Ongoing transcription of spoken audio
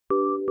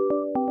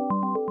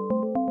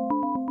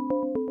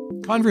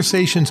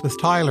Conversations with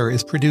Tyler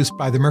is produced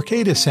by the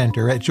Mercatus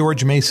Center at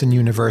George Mason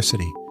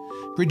University,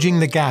 bridging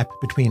the gap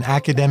between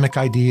academic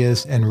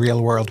ideas and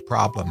real-world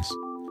problems.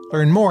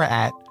 Learn more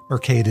at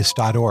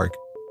mercatus.org.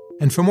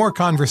 And for more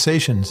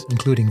conversations,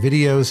 including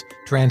videos,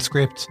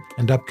 transcripts,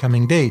 and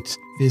upcoming dates,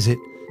 visit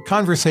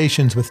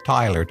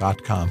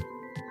conversationswithtyler.com.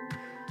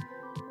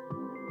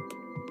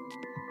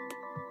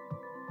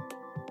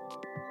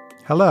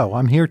 Hello,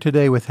 I'm here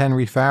today with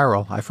Henry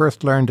Farrell. I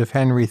first learned of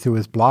Henry through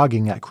his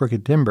blogging at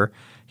Crooked Timber.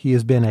 He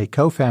has been a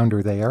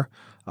co-founder there.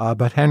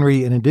 But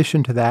Henry, in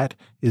addition to that,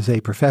 is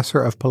a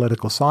professor of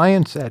political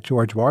science at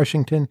George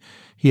Washington.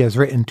 He has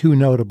written two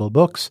notable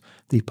books,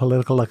 The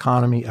Political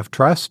Economy of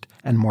Trust,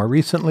 and more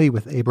recently,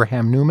 with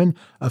Abraham Newman,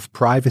 of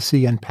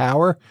Privacy and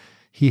Power.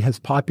 He has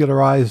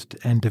popularized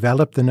and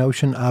developed the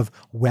notion of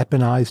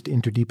weaponized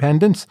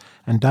interdependence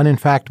and done, in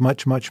fact,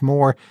 much, much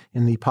more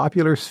in the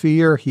popular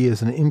sphere. He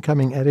is an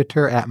incoming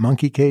editor at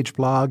Monkey Cage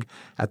blog,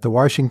 at the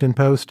Washington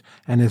Post,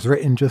 and has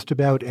written just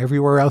about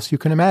everywhere else you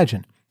can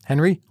imagine.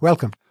 Henry,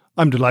 welcome.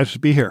 I'm delighted to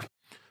be here.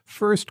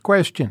 First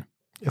question.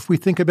 If we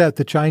think about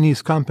the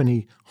Chinese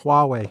company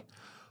Huawei,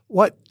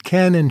 what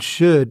can and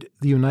should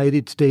the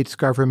United States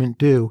government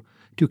do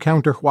to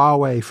counter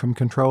Huawei from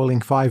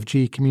controlling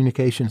 5G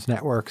communications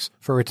networks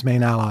for its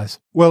main allies?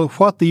 Well,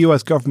 what the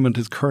US government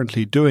is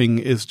currently doing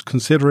is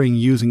considering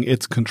using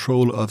its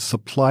control of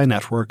supply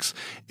networks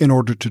in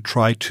order to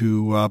try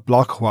to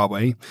block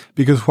Huawei,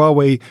 because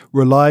Huawei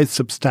relies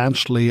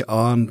substantially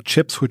on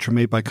chips which are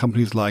made by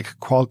companies like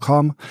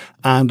Qualcomm.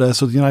 And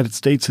so the United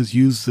States has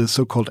used the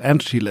so-called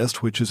entity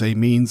list, which is a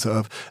means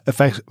of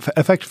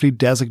effectively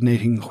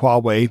designating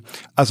Huawei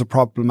as a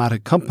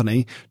problematic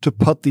company to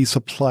put the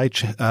supply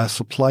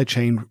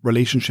chain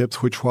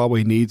relationships which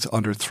Huawei needs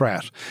under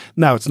threat.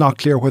 Now, it's not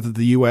clear whether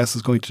the US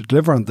is going to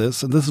deliver on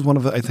this. And this is one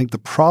of, I think, the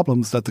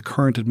problems that the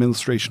current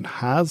administration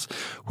has,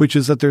 which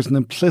is that there's an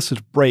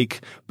implicit break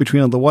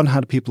between, on the one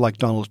hand, people like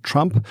Donald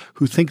Trump,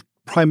 who think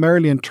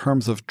primarily in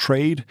terms of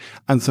trade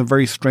and some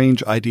very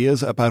strange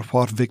ideas about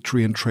what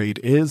victory in trade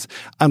is.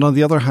 And on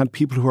the other hand,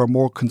 people who are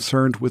more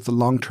concerned with the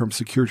long-term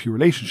security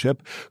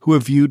relationship, who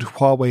have viewed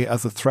Huawei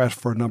as a threat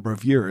for a number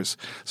of years.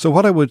 So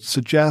what I would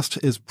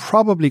suggest is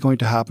probably going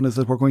to happen is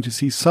that we're going to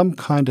see some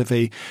kind of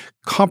a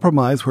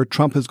compromise where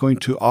Trump is going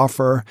to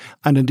offer,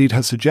 and indeed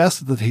has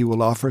suggested that he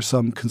will offer,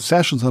 some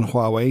concessions on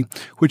Huawei,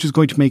 which is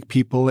going to make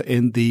people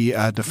in the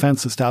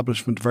defense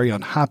establishment very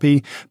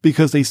unhappy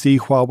because they see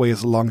Huawei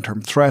as a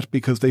long-term threat,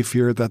 because they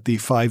fear that the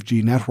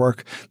 5G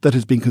network that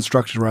is being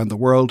constructed around the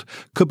world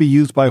could be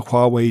used by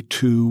Huawei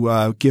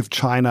to give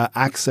China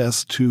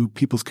access to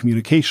people's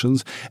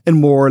communications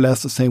in more or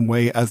less the same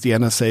way as the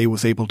NSA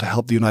was able to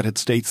help the United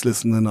States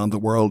listen in on the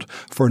world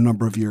for a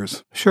number of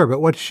years. Sure,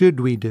 but what should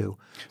we do?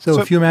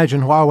 So if you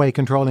imagine Huawei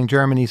controlling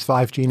Germany's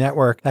 5G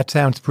network, that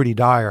sounds pretty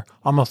dire,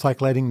 almost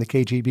like letting the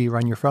KGB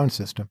run your phone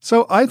system.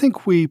 So I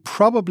think we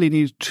probably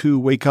need to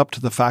wake up to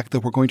the fact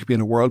that we're going to be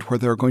in a world where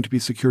there are going to be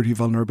security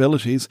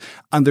vulnerabilities,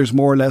 and there's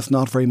more or less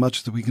not very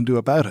much that we can do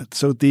about it.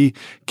 So the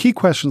key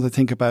questions I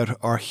think about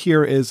are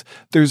here is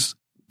there's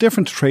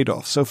different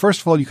trade-offs. So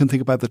first of all, you can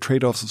think about the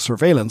trade-offs of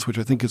surveillance, which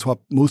I think is what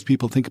most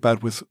people think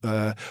about with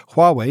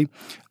Huawei.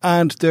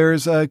 And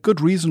there's a good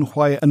reason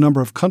why a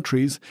number of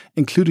countries,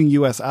 including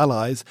US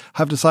allies,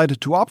 have decided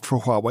to opt for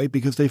Huawei,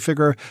 because they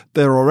figure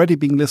they're already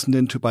being listened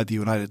into by the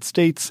United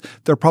States.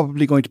 They're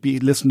probably going to be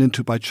listened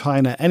into by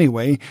China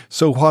anyway.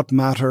 So what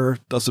matter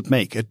does it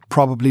make? It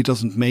probably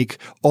doesn't make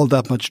all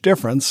that much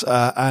difference.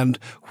 And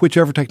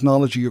whichever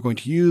technology you're going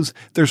to use,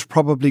 there's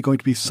probably going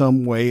to be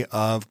some way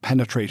of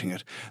penetrating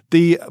it.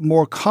 The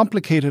more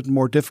complicated,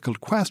 more difficult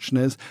question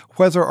is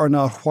whether or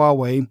not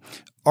Huawei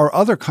or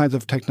other kinds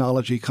of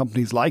technology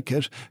companies like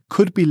it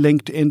could be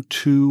linked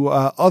into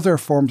other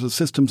forms of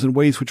systems in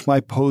ways which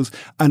might pose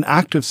an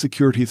active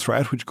security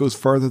threat, which goes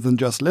further than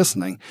just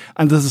listening.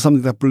 And this is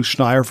something that Bruce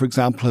Schneier, for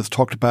example, has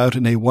talked about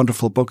in a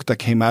wonderful book that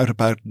came out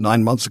about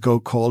 9 months ago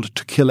called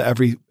To Kill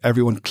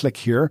Everyone Click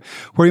Here,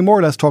 where he more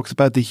or less talks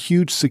about the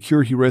huge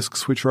security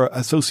risks which are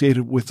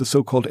associated with the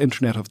so-called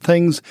Internet of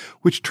Things,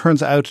 which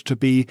turns out to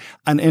be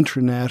an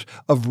internet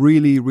of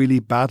really, really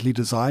badly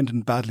designed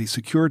and badly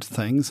secured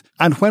things.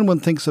 And when one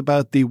thinks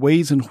about the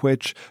ways in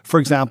which, for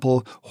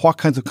example, what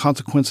kinds of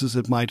consequences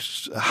it might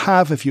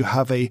have if you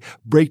have a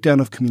breakdown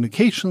of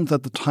communications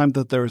at the time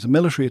that there is a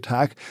military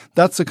attack,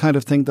 that's the kind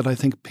of thing that I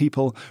think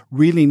people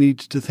really need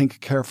to think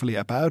carefully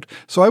about.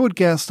 So I would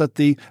guess that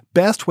the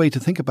best way to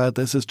think about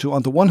this is to,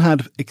 on the one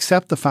hand,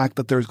 accept the fact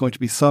that there is going to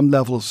be some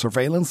level of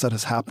surveillance that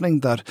is happening,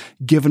 that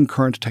given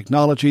current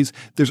technologies,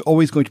 there's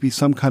always going to be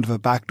some kind of a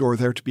backdoor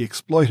there to be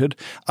exploited.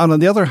 And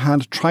on the other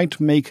hand, trying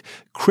to make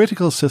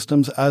critical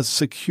systems as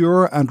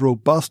secure and robust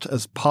robust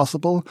as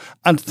possible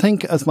and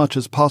think as much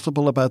as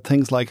possible about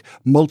things like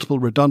multiple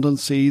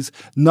redundancies,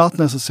 not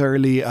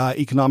necessarily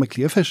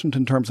economically efficient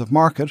in terms of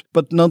market,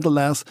 but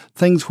nonetheless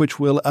things which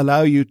will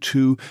allow you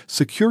to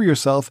secure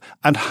yourself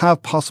and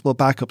have possible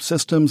backup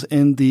systems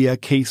in the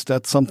case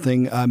that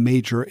something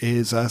major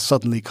is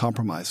suddenly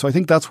compromised. So I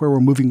think that's where we're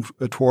moving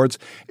towards,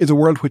 is a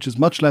world which is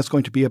much less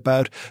going to be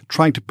about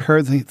trying to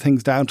pare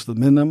things down to the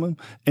minimum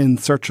in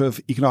search of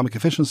economic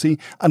efficiency,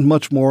 and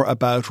much more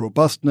about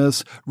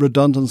robustness,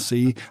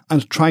 redundancy,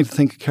 and trying to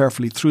think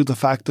carefully through the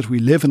fact that we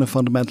live in a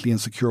fundamentally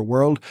insecure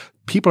world.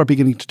 People are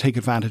beginning to take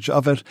advantage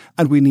of it,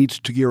 and we need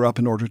to gear up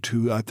in order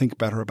to think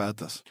better about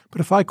this.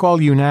 But if I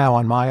call you now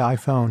on my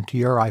iPhone to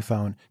your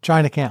iPhone,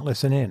 China can't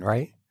listen in,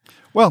 right?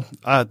 Well,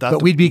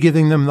 but we'd be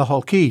giving them the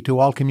whole key to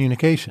all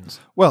communications.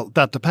 Well,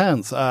 that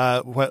depends.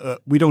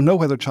 We don't know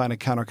whether China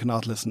can or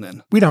cannot listen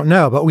in. We don't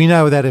know, but we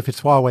know that if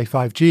it's Huawei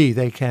 5G,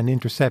 they can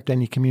intercept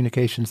any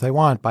communications they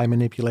want by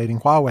manipulating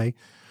Huawei,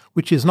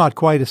 which is not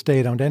quite a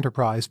state-owned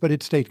enterprise, but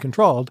it's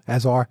state-controlled,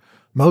 as are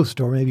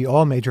most or maybe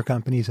all major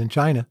companies in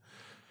China.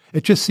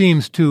 It just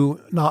seems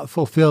to not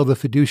fulfill the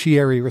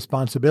fiduciary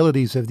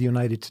responsibilities of the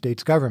United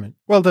States government.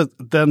 Well,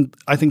 then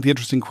I think the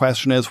interesting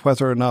question is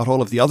whether or not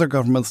all of the other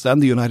governments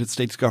and the United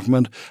States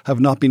government have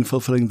not been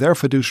fulfilling their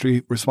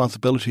fiduciary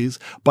responsibilities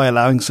by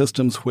allowing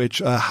systems which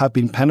have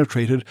been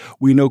penetrated,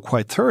 we know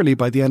quite thoroughly,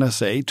 by the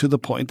NSA, to the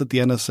point that the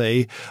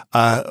NSA,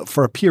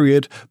 for a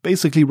period,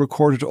 basically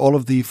recorded all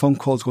of the phone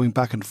calls going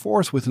back and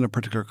forth within a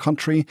particular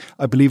country.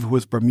 I believe it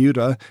was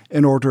Bermuda,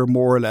 in order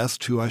more or less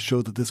to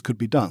show that this could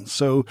be done.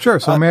 So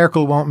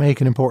Merkel won't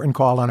make an important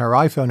call on her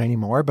iPhone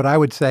anymore, but I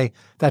would say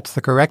that's the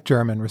correct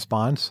German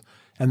response.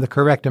 And the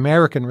correct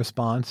American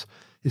response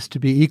is to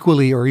be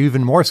equally or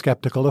even more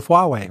skeptical of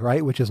Huawei,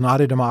 right? Which is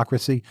not a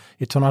democracy.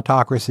 It's an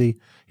autocracy.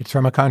 It's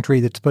from a country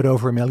that's put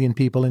over 1 million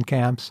people in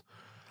camps.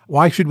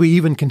 Why should we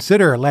even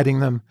consider letting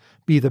them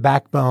be the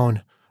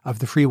backbone of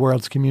the free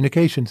world's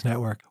communications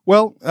network?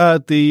 Well, I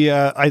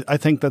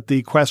think that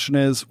the question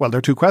is, well, there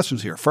are two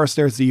questions here. First,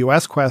 there's the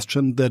U.S.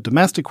 question, the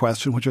domestic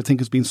question, which I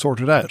think has been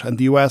sorted out. And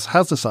the U.S.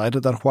 has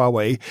decided that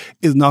Huawei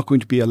is not going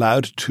to be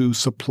allowed to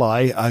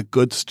supply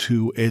goods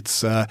to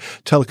its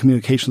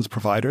telecommunications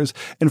providers.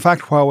 In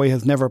fact, Huawei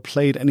has never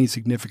played any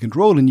significant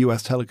role in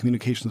U.S.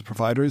 telecommunications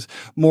providers.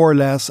 More or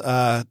less,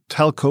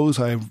 telcos,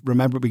 I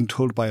remember being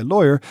told by a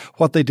lawyer,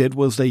 what they did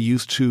was they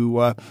used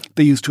to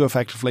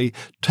effectively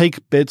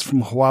take bids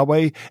from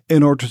Huawei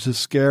in order to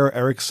scare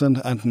Ericsson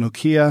and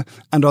Nokia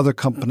and other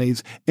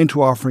companies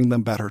into offering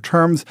them better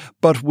terms,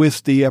 but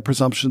with the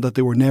presumption that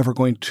they were never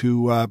going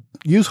to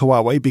use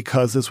Huawei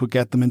because this would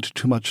get them into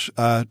too much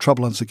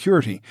trouble and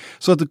security.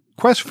 So the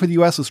question for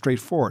the US is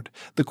straightforward.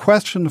 The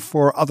question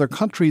for other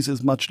countries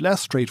is much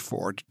less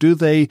straightforward. Do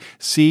they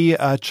see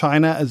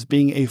China as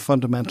being a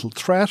fundamental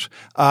threat,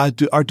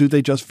 or do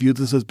they just view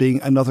this as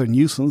being another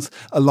nuisance,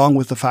 along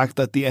with the fact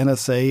that the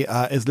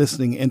NSA is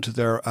listening into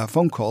their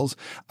phone calls?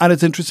 And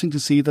it's interesting to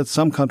see that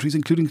some countries,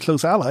 including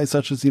close allies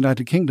such as the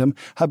United Kingdom,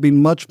 have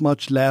been much,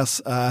 much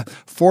less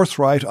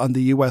forthright on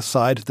the US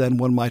side than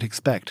one might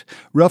expect.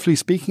 Roughly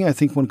speaking, I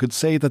think one could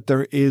say that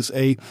there is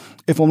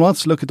if one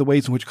wants to look at the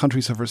ways in which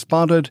countries have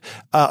responded,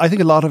 I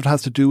think a lot of it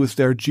has to do with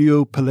their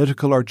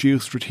geopolitical or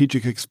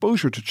geostrategic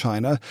exposure to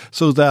China,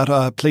 so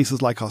that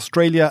places like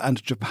Australia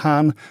and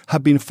Japan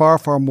have been far,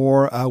 far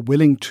more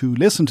willing to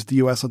listen to the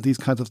US on these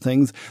kinds of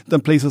things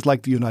than places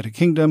like the United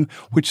Kingdom,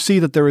 which see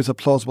that there is a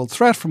plausible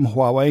threat from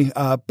Huawei,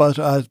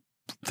 but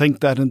think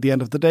that in the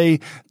end of the day,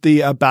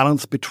 the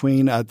balance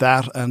between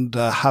that and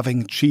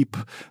having cheap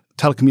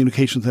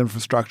telecommunications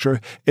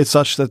infrastructure is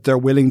such that they're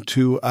willing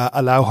to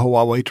allow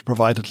Huawei to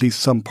provide at least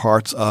some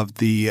parts of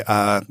the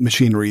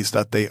machineries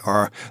that they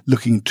are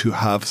looking to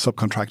have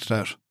subcontracted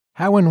out.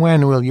 How and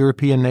when will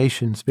European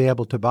nations be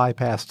able to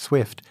bypass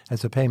SWIFT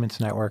as a payments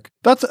network?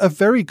 That's a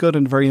very good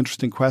and very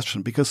interesting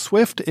question, because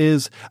SWIFT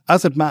is,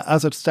 as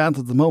it stands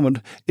at the moment,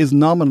 is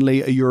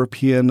nominally a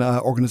European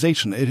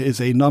organization. It is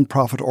a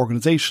non-profit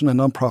organization, a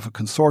non-profit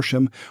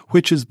consortium,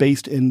 which is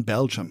based in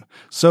Belgium.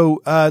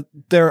 So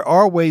there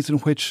are ways in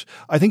which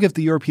I think if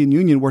the European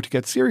Union were to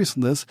get serious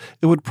in this,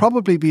 it would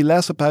probably be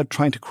less about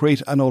trying to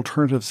create an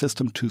alternative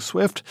system to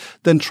SWIFT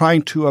than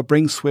trying to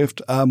bring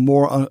SWIFT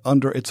more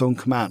under its own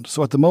command.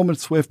 So at the moment,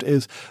 SWIFT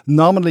is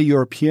nominally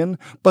European,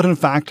 but in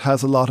fact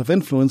has a lot of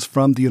influence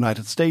from the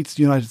United States.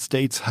 The United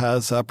States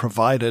has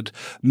provided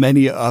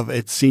many of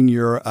its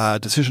senior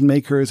decision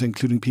makers,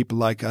 including people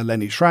like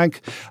Lenny Schrank,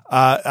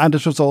 and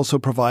it has also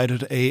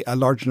provided a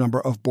large number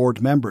of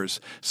board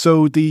members.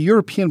 So the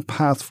European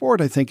path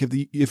forward, I think,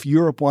 if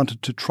Europe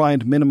wanted to try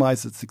and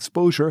minimize its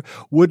exposure,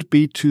 would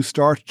be to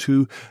start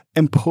to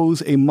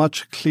impose a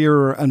much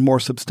clearer and more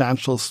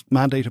substantial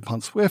mandate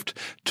upon SWIFT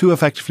to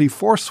effectively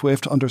force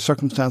SWIFT under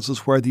circumstances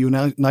where the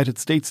United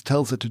States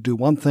tells it to do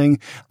one thing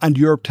and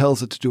Europe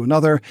tells it to do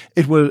another.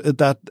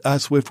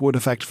 SWIFT would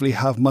effectively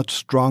have much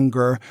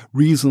stronger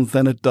reasons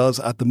than it does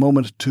at the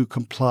moment to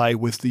comply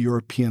with the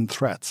European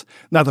threats.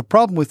 Now, the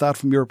problem with that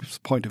from Europe's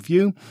point of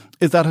view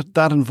is that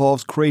that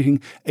involves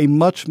creating a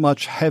much,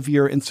 much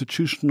heavier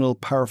institutional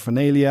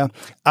paraphernalia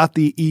at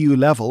the EU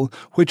level,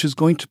 which is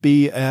going to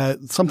be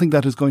something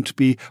that is going to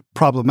be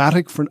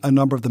problematic for a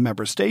number of the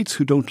member states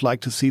who don't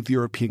like to see the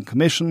European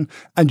Commission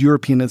and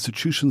European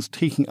institutions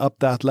taking up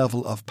that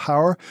level of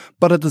power.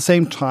 But at the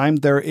same time,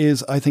 there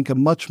is, I think, a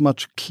much,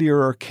 much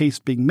clearer case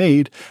being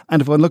made.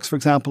 And if one looks, for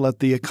example, at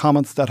the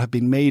comments that have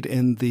been made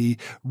in the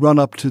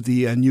run-up to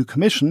the new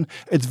Commission,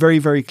 it's very,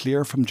 very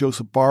clear from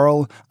Joseph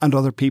Farrell and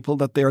other people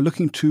that they are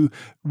looking to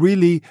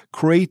really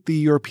create the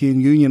European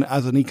Union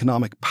as an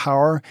economic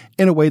power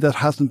in a way that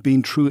hasn't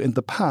been true in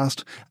the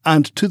past.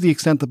 And to the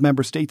extent that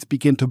member states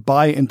begin to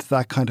buy into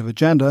that kind of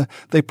agenda,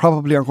 they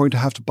probably are going to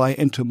have to buy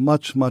into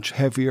much, much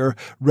heavier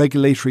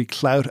regulatory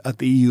clout at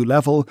the EU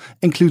level,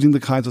 including the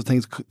kinds of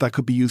things that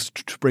could be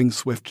used to bring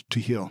SWIFT to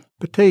heel.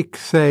 But take,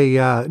 say,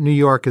 New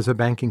York as a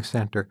banking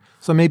center.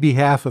 So maybe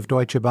half of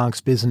Deutsche Bank's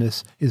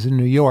business is in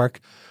New York.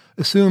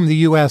 Assume the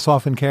U.S.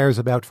 often cares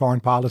about foreign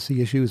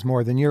policy issues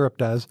more than Europe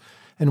does,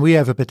 and we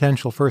have a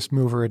potential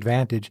first-mover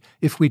advantage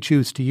if we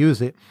choose to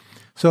use it.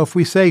 So if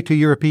we say to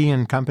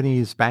European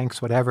companies,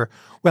 banks, whatever,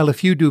 well,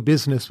 if you do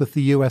business with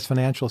the U.S.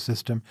 financial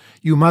system,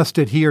 you must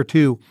adhere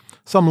to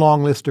some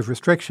long list of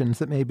restrictions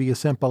that may be as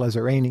simple as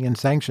Iranian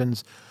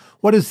sanctions.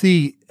 What does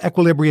the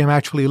equilibrium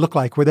actually look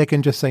like where they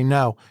can just say,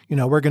 no,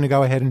 we're going to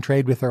go ahead and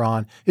trade with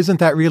Iran? Isn't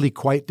that really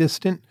quite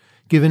distant,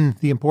 given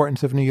the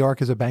importance of New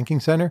York as a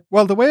banking center?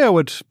 Well, the way I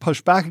would push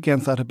back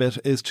against that a bit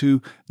is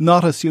to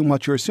not assume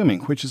what you're assuming,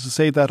 which is to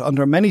say that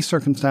under many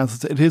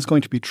circumstances, it is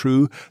going to be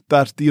true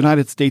that the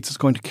United States is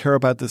going to care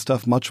about this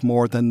stuff much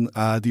more than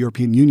the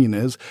European Union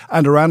is.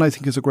 And Iran, I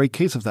think, is a great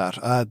case of that.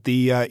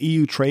 The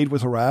EU trade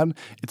with Iran,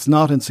 it's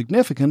not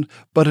insignificant,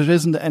 but it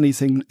isn't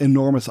anything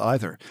enormous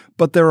either.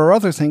 But there are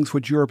other things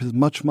which Europe is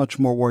much, much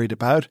more worried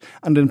about.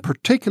 And in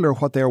particular,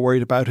 what they are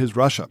worried about is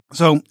Russia.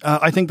 So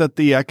I think that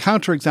the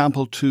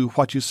counterexample to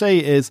what you say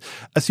is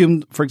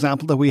assume, for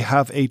example, that we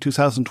have a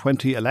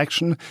 2020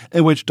 election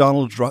in which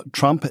Donald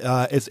Trump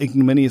is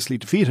ignominiously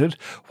defeated.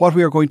 What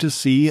we are going to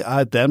see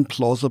then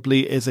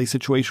plausibly is a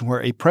situation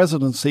where a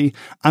presidency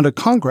and a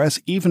Congress,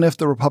 even if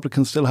the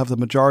Republicans still have the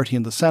majority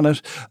in the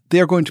Senate, they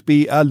are going to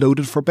be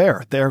loaded for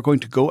bear. They are going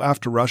to go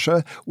after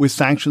Russia with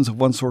sanctions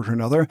of one sort or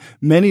another.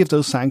 Many of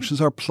those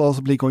sanctions are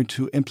plausibly going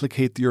to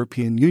implicate the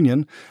European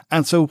Union.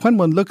 And so when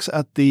one looks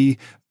at the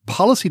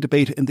policy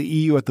debate in the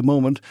EU at the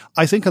moment,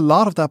 I think a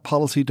lot of that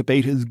policy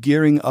debate is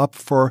gearing up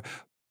for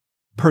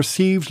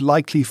perceived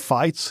likely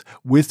fights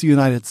with the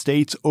United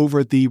States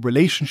over the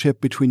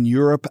relationship between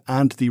Europe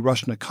and the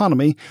Russian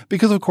economy,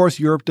 because, of course,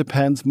 Europe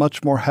depends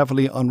much more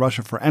heavily on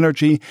Russia for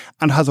energy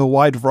and has a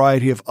wide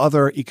variety of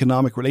other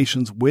economic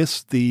relations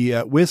with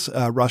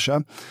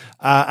Russia.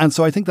 And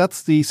so I think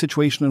that's the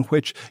situation in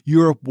which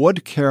Europe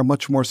would care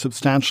much more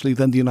substantially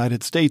than the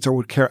United States, or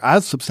would care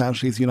as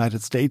substantially as the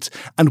United States,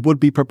 and would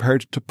be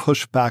prepared to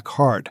push back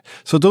hard.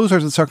 So those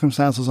are the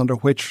circumstances under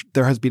which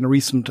there has been a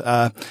recent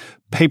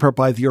paper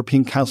by the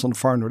European Council on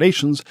Foreign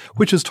Relations,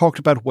 which has talked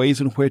about ways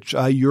in which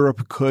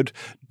Europe could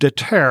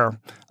deter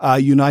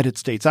United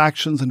States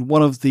actions. And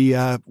one of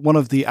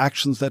the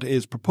actions that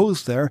is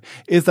proposed there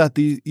is that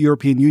the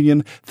European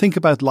Union think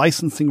about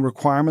licensing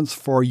requirements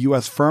for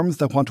US firms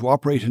that want to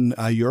operate in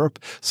Europe,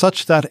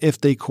 such that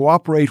if they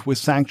cooperate with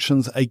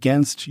sanctions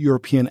against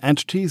European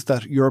entities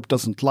that Europe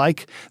doesn't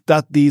like,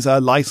 that these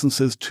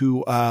licenses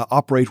to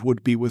operate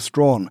would be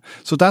withdrawn.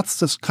 So that's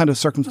this kind of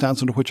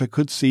circumstance under which I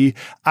could see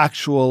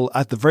actual,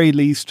 at the very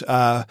least,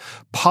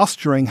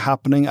 posturing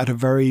happening at a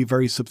very,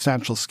 very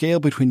substantial scale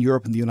between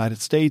Europe and the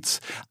United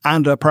States,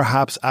 and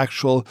perhaps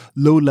actual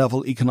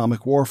low-level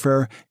economic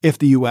warfare if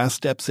the US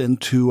steps in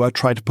to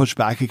try to push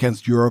back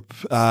against Europe,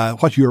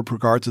 what Europe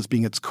regards as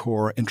being its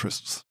core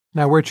interests.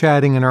 Now, we're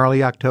chatting in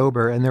early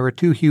October, and there were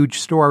two huge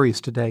stories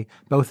today,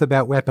 both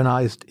about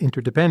weaponized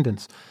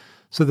interdependence.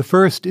 So the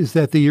first is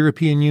that the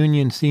European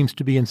Union seems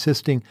to be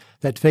insisting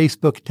that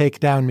Facebook take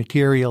down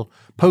material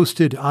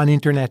posted on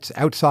internets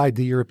outside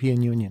the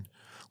European Union.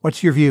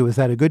 What's your view? Is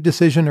that a good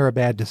decision or a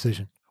bad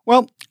decision?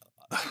 Well,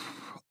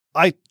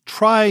 I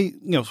try,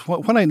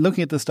 when I'm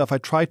looking at this stuff, I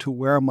try to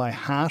wear my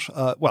hat.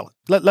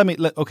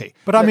 Okay.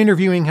 But I'm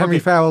interviewing Henry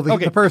Farrell,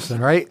 the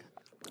person, right?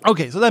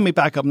 Okay, so let me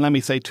back up and let me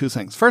say two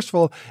things. First of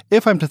all,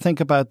 if I'm to think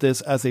about this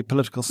as a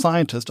political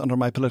scientist under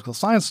my political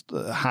science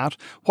hat,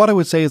 what I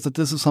would say is that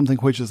this is something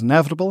which is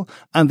inevitable,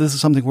 and this is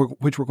something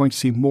which we're going to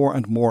see more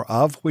and more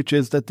of, which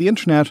is that the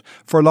internet,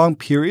 for a long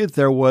period,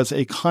 there was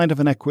a kind of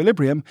an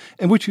equilibrium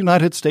in which the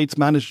United States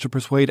managed to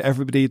persuade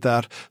everybody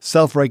that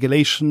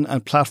self-regulation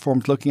and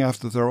platforms looking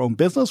after their own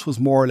business was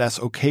more or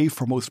less okay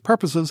for most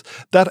purposes.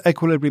 That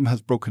equilibrium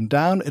has broken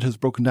down. It has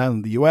broken down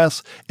in the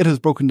US, it has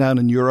broken down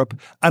in Europe,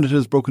 and it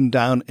has broken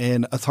down on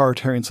in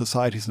authoritarian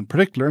societies in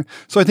particular.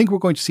 So I think we're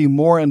going to see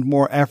more and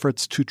more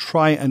efforts to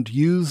try and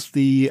use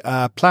the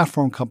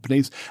platform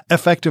companies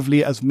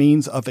effectively as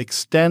means of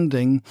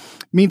extending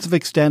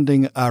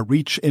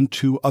reach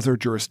into other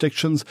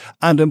jurisdictions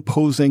and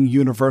imposing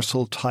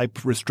universal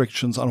type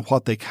restrictions on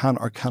what they can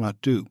or cannot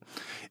do.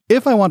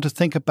 If I want to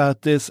think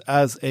about this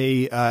as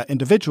a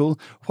individual,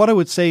 what I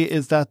would say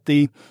is that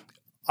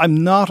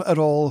I'm not at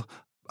all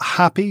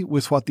happy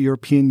with what the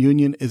European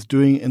Union is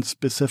doing in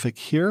specific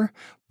here.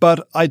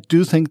 But I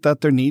do think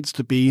that there needs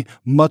to be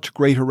much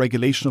greater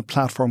regulation of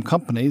platform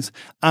companies.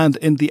 And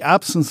in the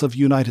absence of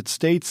United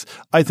States,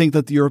 I think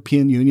that the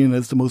European Union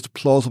is the most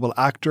plausible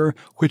actor,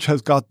 which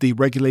has got the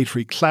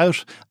regulatory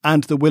clout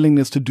and the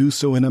willingness to do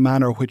so in a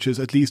manner which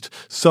is at least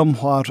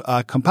somewhat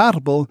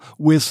compatible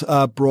with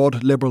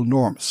broad liberal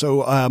norms.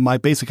 So my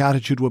basic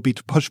attitude would be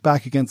to push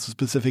back against a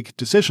specific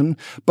decision,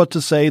 but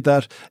to say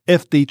that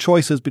if the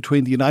choice is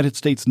between the United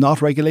States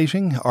not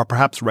regulating or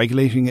perhaps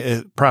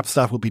regulating, perhaps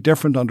that will be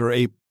different under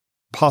a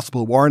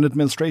possible Warren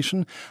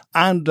administration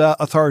and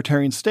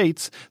authoritarian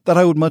states, that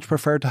I would much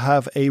prefer to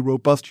have a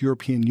robust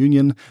European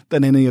Union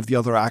than any of the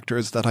other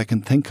actors that I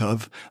can think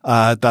of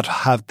that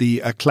have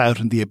the clout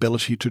and the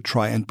ability to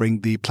try and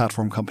bring the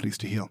platform companies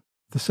to heel.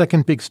 The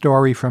second big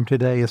story from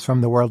today is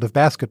from the world of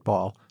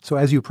basketball. So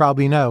as you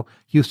probably know,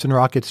 Houston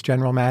Rockets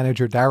general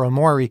manager Daryl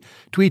Morey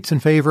tweets in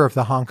favor of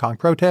the Hong Kong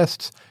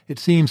protests. It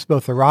seems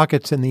both the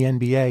Rockets and the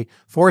NBA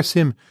force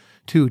him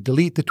to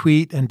delete the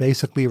tweet and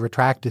basically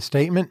retract his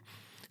statement.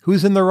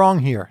 Who's in the wrong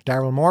here?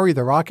 Daryl Morey,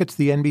 the Rockets,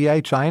 the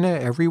NBA, China,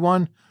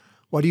 everyone?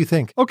 What do you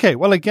think? Okay,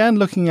 well, again,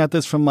 looking at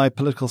this from my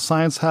political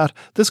science hat,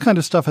 this kind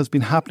of stuff has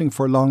been happening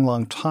for a long,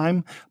 long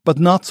time, but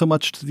not so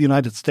much to the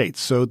United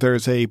States. So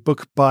there's a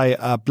book by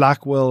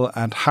Blackwell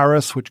and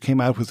Harris, which came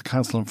out with the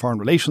Council on Foreign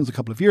Relations a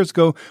couple of years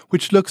ago,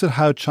 which looks at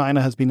how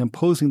China has been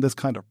imposing this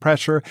kind of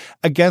pressure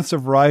against a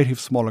variety of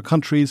smaller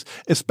countries,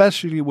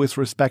 especially with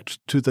respect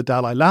to the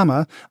Dalai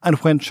Lama. And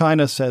when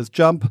China says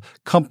jump,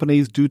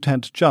 companies do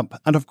tend to jump.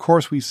 And of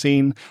course, we've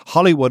seen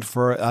Hollywood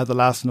for the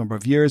last number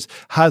of years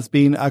has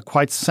been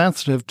quite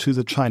sensitive to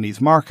the Chinese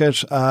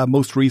market,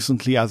 most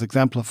recently as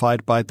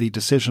exemplified by the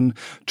decision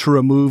to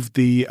remove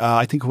the,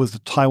 I think it was the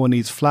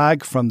Taiwanese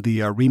flag from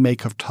the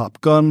remake of Top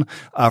Gun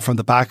from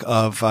the back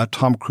of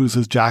Tom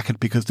Cruise's jacket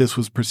because this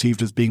was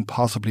perceived as being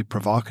possibly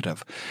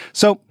provocative.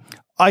 So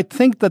I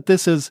think that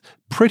this is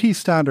pretty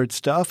standard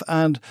stuff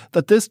and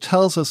that this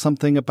tells us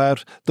something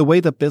about the way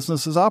that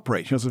businesses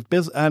operate.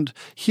 And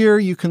here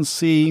you can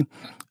see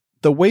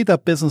the way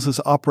that businesses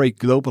operate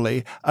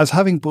globally as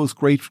having both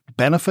great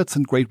benefits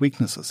and great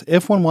weaknesses.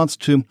 If one wants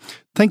to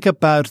think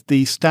about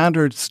the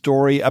standard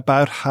story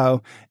about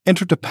how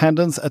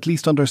interdependence, at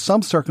least under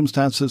some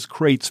circumstances,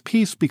 creates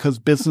peace because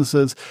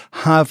businesses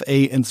have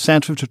an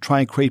incentive to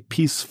try and create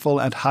peaceful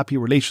and happy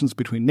relations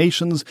between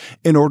nations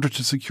in order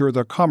to secure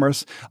their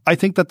commerce, I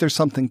think that there's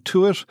something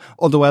to it.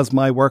 Although as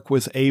my work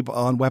with Abe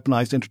on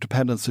weaponized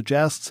interdependence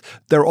suggests,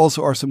 there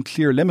also are some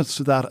clear limits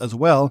to that as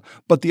well.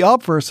 But the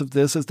obverse of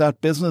this is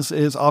that business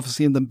is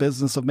obviously in the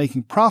business of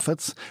making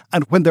profits.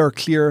 And when there are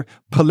clear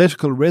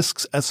political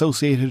risks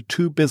associated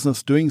to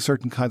business doing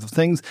certain kinds of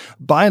things,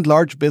 by and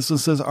large,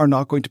 businesses are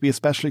not going to be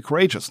especially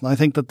courageous. And I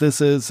think that this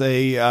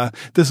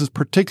is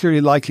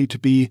particularly likely to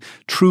be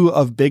true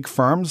of big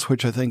firms,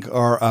 which I think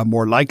are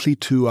more likely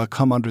to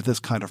come under this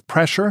kind of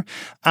pressure.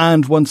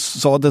 And one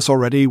saw this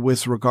already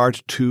with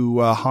regard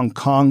to Hong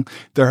Kong.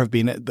 There have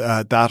been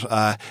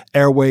that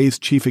Airways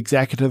chief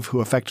executive who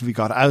effectively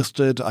got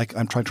ousted.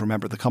 I'm trying to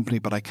remember the company,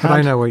 but I can't. But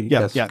I know where you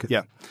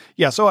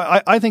Yeah. So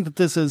I think that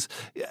this is,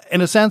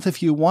 in a sense,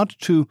 if you want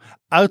to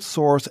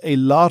outsource a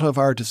lot of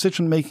our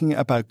decision-making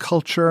about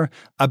culture,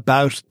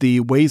 about the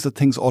ways that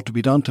things ought to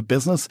be done to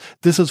business,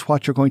 this is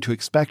what you're going to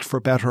expect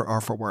for better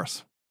or for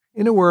worse.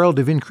 In a world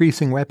of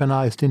increasing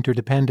weaponized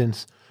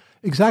interdependence,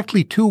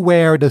 exactly to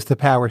where does the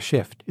power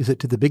shift? Is it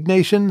to the big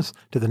nations,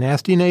 to the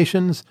nasty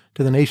nations,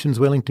 to the nations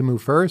willing to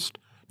move first,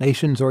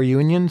 nations or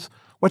unions?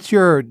 What's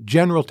your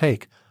general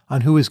take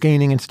on who is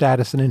gaining in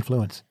status and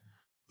influence?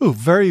 Oh,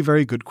 very,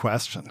 very good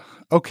question.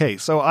 Okay,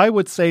 so I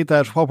would say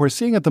that what we're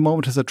seeing at the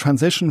moment is a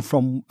transition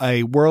from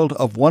a world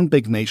of one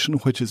big nation,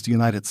 which is the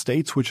United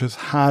States, which has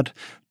had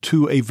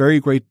to a very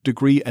great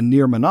degree a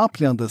near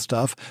monopoly on this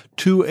stuff,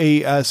 to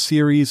a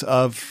series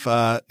of,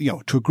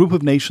 to a group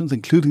of nations,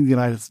 including the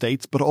United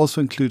States, but also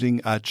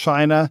including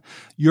China,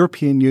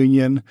 European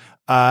Union,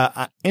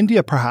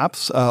 India,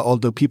 perhaps,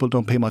 although people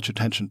don't pay much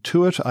attention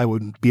to it. I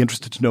would be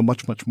interested to know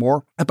much, much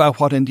more about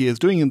what India is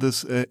doing in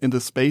this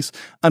space,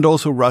 and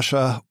also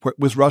Russia,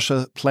 with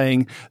Russia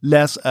playing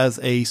less as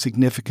a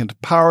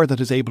significant power that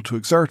is able to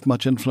exert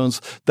much influence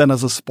than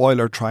as a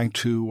spoiler trying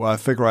to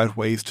figure out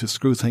ways to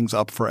screw things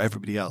up for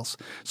everybody else.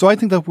 So I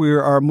think that we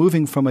are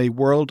moving from a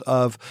world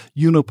of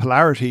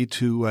unipolarity,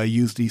 to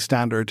use the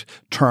standard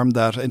term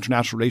that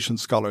international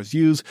relations scholars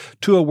use,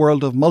 to a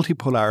world of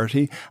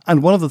multipolarity.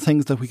 And one of the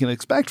things that we can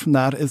expect from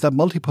that is that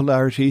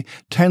multipolarity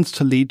tends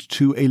to lead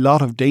to a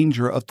lot of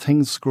danger of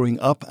things screwing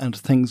up and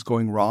things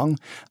going wrong.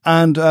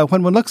 And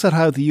when one looks at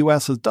how the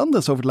US has done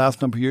this over the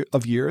last number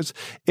of years,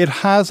 it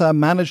has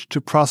managed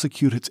to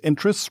prosecute its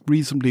interests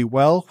reasonably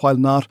well while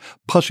not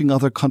pushing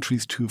other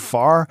countries too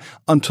far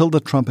until the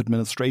Trump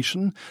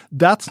administration.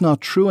 That's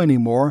not true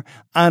anymore.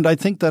 And I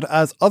think that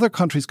as other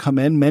countries come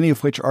in, many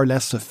of which are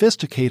less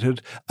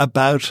sophisticated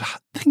about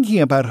thinking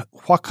about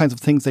what kinds of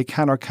things they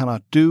can or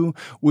cannot do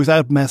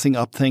without messing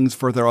up things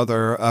for their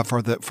other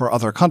for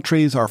other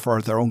countries or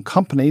for their own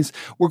companies,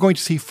 we're going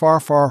to see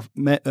far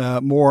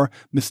more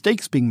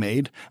mistakes being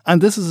made.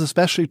 And this is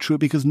especially true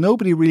because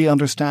nobody really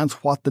understands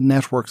what the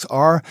networks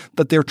are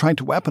that they're trying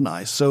to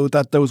weaponize. So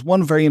that there was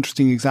one very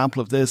interesting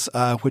example of this,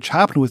 which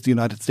happened with the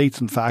United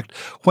States, in fact,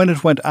 when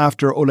it went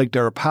after Oleg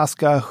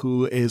Deripaska,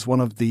 who is one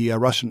of the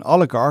Russian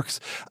oligarchs.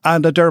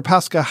 And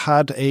Deripaska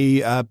had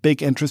a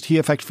big interest. He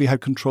effectively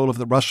had control of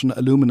the Russian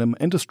aluminum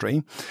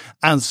industry.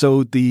 And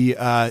so the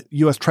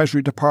U.S.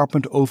 Treasury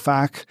Department,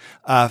 OFAC,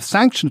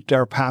 sanctioned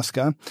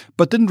Deripaska,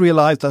 but didn't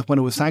realize that when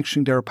it was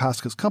sanctioning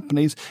Deripaska's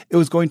companies, it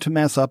was going to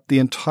mess up the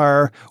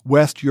entire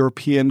West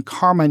European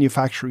car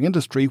manufacturing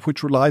industry,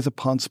 which relies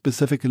upon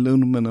specific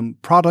aluminum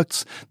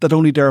products that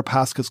only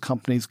Deripaska's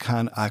companies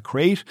can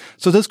create.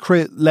 So this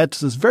led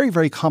to this very,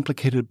 very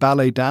complicated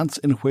ballet dance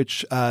in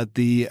which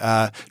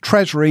the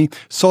Treasury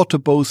sought to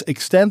both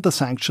extend the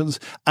sanctions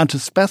and to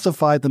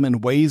specify them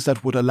in ways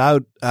that would allow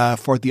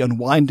for the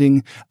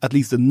unwinding, at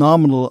least the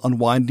nominal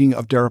unwinding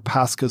of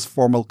Deripaska's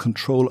formal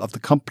control of the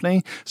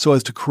company, so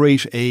as to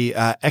create a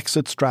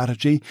exit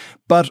strategy.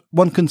 But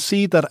one can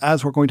see that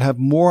as we're going to have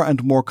more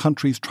and more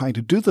countries trying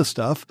to do this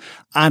stuff,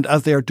 and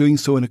as they are doing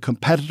so in a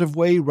competitive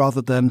way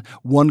rather than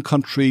one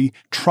country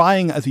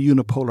trying as a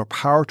unipolar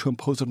power to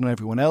impose it on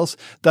everyone else,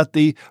 that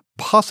the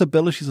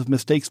possibilities of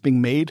mistakes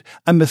being made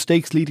and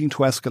mistakes leading to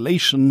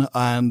escalation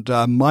and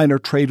minor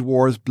trade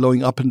wars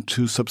blowing up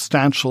into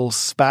substantial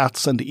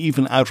spats and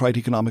even outright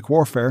economic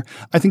warfare,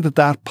 I think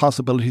that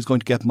possibility is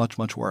going to get much,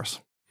 much worse.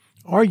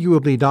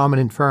 Arguably,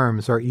 dominant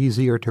firms are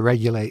easier to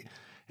regulate.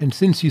 And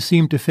since you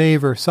seem to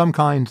favor some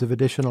kinds of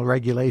additional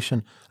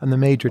regulation on the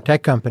major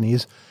tech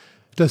companies,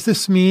 does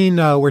this mean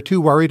we're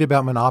too worried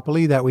about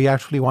monopoly that we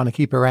actually want to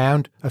keep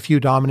around a few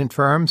dominant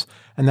firms,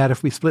 and that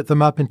if we split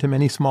them up into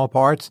many small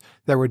parts,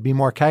 there would be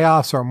more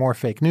chaos or more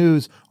fake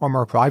news or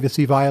more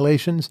privacy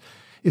violations?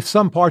 If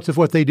some parts of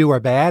what they do are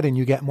bad and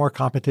you get more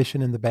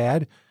competition in the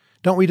bad,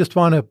 don't we just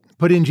want to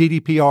put in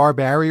GDPR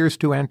barriers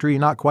to entry,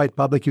 not quite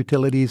public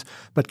utilities,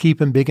 but keep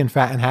them big and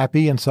fat and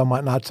happy and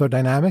somewhat not so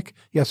dynamic?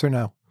 Yes or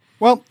no?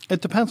 Well, it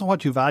depends on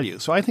what you value.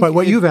 So I think, but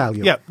what you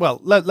value. Yeah. Well,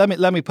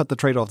 let me put the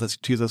trade-off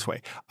to you this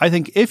way. I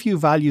think if you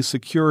value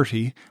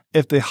security,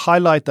 if the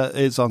highlight that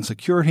is on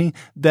security,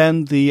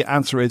 then the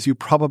answer is you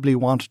probably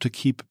want to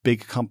keep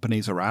big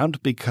companies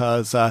around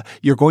because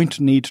you're going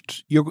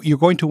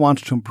to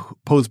want to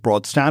impose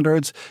broad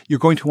standards. You're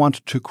going to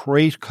want to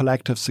create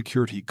collective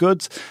security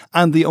goods,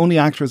 and the only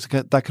actors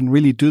that can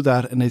really do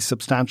that in a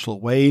substantial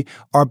way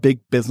are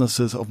big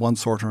businesses of one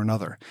sort or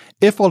another.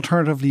 If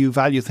alternatively you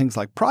value things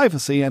like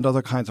privacy and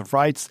other kinds of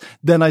rights,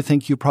 then I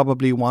think you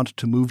probably want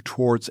to move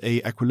towards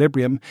a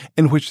equilibrium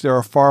in which there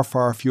are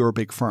far fewer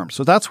big firms.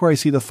 So that's where I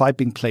see the fight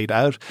being played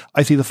out.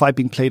 I see the fight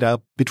being played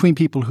out between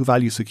people who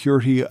value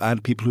security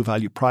and people who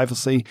value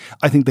privacy.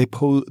 I think they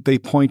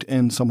point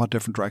in somewhat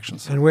different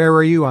directions. And where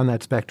are you on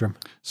that spectrum?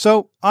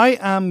 So I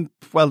am,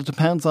 well, it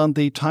depends on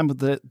the time of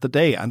the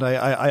day. And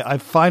I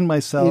find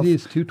myself... It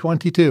is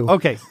 2:22.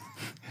 Okay.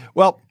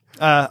 Well...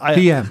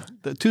 PM.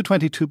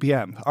 2:22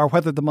 p.m. or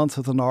whether the month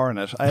has an R in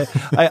it.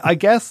 I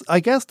guess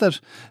that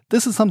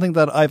this is something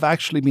that I've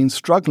actually been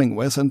struggling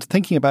with and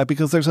thinking about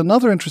because there's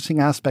another interesting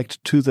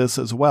aspect to this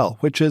as well,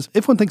 which is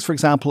if one thinks, for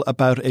example,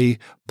 about a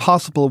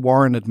possible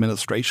Warren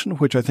administration,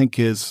 which I think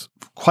is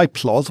quite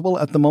plausible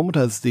at the moment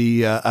as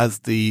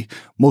the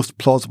most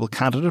plausible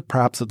candidate,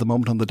 perhaps at the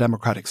moment on the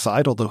Democratic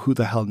side, although who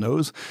the hell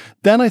knows,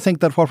 then I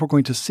think that what we're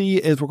going to see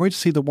is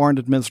the Warren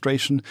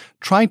administration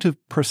trying to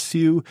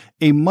pursue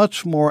a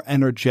much more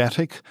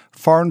energetic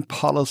foreign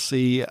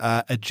policy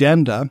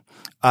agenda,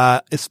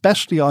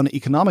 especially on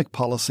economic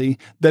policy,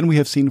 than we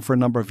have seen for a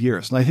number of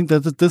years. And I think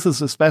that this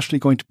is especially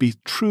going to be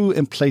true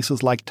in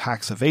places like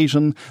tax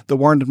evasion. The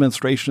Warren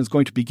administration is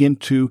going to begin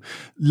to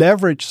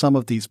leverage some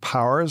of these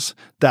powers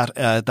that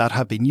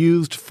have been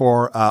used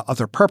for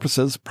other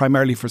purposes,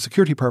 primarily for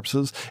security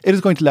purposes. It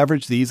is going to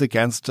leverage these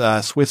against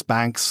Swiss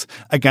banks,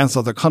 against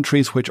other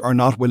countries which are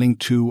not willing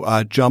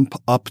to jump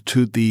up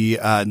to the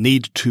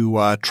need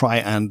to try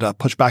and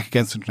push back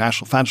against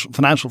international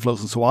financial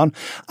flows and so on.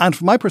 And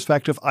from my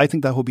perspective, I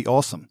think that would be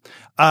awesome.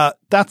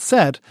 That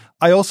said,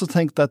 I also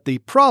think that the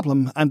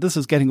problem, and this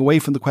is getting away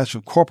from the question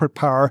of corporate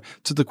power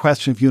to the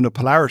question of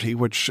unipolarity,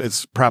 which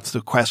is perhaps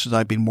the question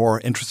I've been more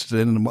interested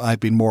in and I've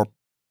been more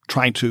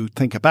trying to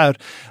think about.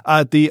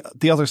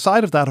 The other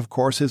side of that, of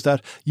course, is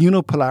that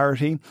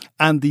unipolarity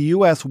and the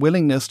US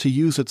willingness to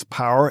use its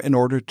power in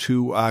order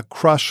to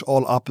crush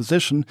all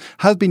opposition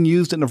has been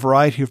used in a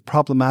variety of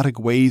problematic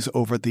ways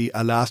over the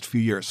last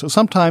few years. So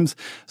sometimes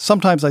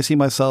I see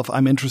myself,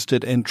 I'm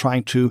interested in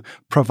trying to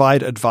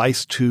provide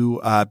advice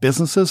to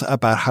businesses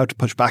about how to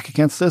push back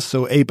against this.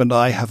 So Abe and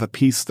I have a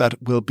piece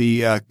that will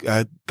be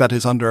that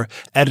is under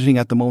editing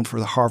at the moment for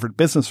the Harvard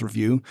Business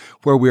Review,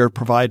 where we are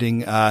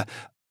providing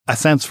a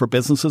sense for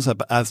businesses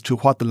as to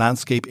what the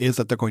landscape is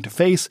that they're going to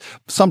face.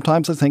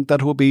 Sometimes I think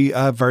that it will be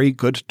very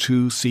good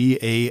to see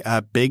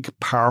a big,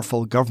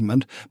 powerful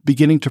government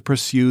beginning to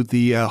pursue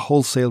the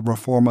wholesale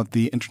reform of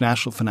the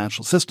international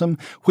financial system,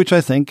 which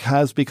I think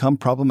has become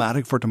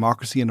problematic for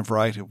democracy in a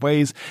variety of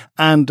ways.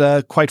 And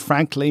quite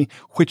frankly,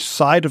 which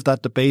side of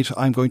that debate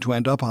I'm going to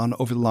end up on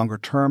over the longer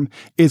term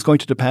is going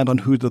to depend on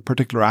who the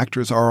particular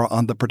actors are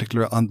on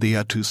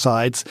the two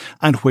sides,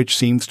 and which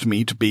seems to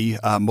me to be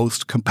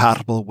most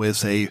compatible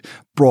with a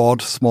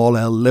broad, small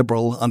L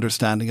liberal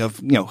understanding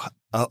of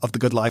the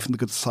good life and the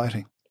good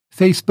society.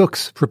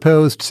 Facebook's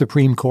proposed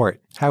Supreme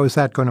Court. How is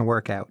that going to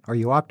work out? Are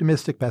you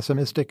optimistic,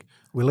 pessimistic?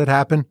 Will it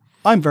happen?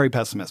 I'm very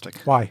pessimistic.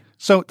 Why?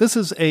 So this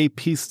is a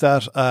piece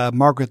that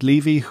Margaret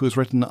Levy, who has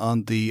written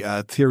on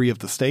the theory of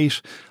the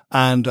state,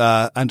 and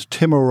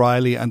Tim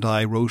O'Reilly and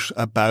I wrote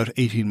about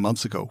 18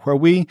 months ago, where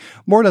we,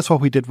 more or less what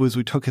we did was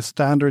we took a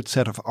standard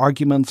set of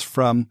arguments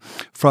from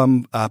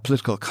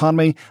political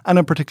economy, and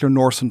in particular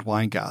Norse and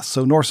Weingast.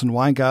 So Norse and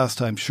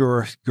Weingast, I'm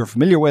sure you're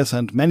familiar with,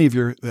 and many of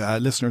your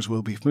listeners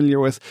will be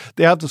familiar with.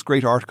 They have this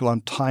great article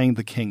on tying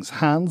the king's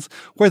hands,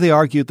 where they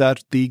argued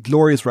that the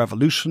Glorious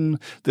Revolution,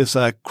 this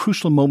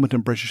crucial moment in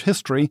British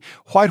history,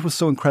 why it was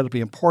so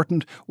incredibly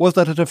important was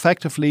that it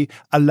effectively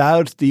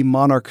allowed the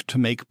monarch to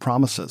make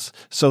promises.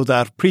 So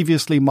that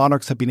previously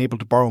monarchs had been able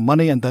to borrow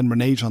money and then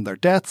renege on their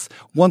debts.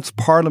 Once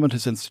Parliament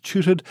is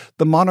instituted,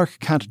 the monarch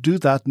can't do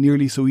that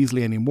nearly so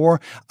easily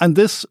anymore. And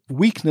this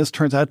weakness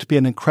turns out to be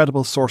an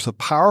incredible source of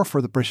power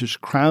for the British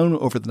Crown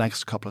over the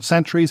next couple of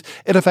centuries.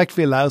 It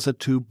effectively allows it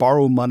to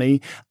borrow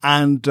money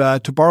and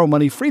to borrow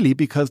money freely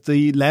because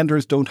the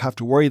lenders don't have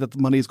to worry that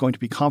the money is going to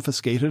be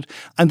confiscated.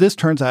 And this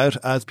turns out,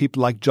 as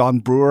people like John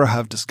Brewer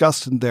have discussed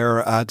in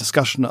their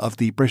discussion of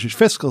the British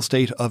fiscal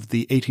state of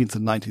the 18th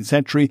and 19th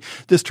century,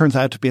 this turns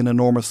out to be an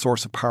enormous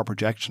source of power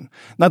projection.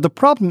 Now, the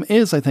problem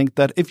is, I think,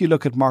 that if you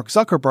look at Mark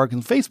Zuckerberg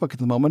and Facebook at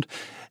the moment,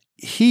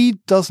 he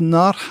does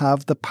not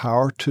have the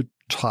power to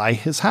tie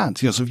his hands.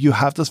 So you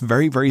have this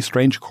very, very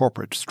strange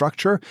corporate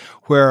structure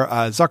where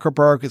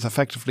Zuckerberg is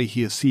effectively,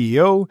 he is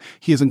CEO,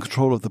 he is in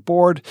control of the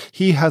board,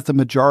 he has the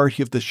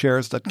majority of the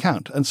shares that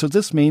count. And so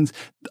this means,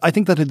 I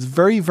think that it's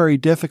very, very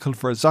difficult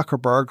for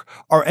Zuckerberg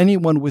or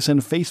anyone within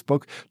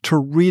Facebook to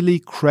really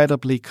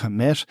credibly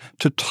commit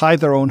to tie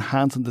their own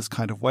hands in this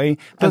kind of way.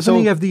 Doesn't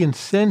he have the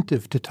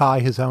incentive to tie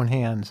his own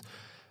hands?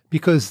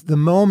 Because the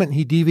moment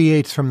he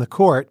deviates from the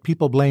court,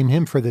 people blame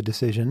him for the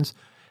decisions.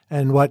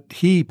 And what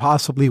he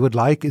possibly would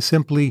like is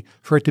simply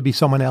for it to be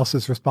someone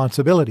else's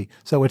responsibility.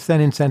 So it's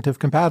then incentive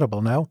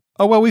compatible, no?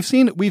 Oh, well, we've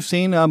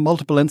seen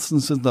multiple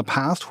instances in the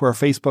past where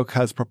Facebook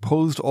has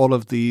proposed all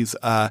of these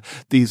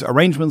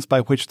arrangements by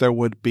which there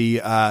would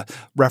be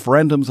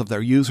referendums of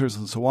their users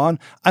and so on,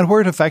 and where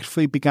it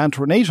effectively began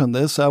to renege on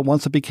this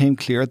once it became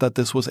clear that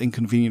this was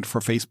inconvenient for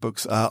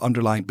Facebook's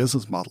underlying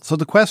business model. So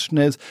the question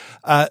is,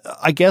 I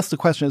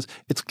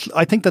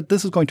think that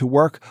this is going to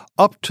work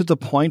up to the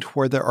point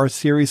where there are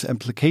serious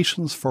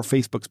implications for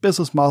Facebook's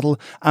business model,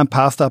 and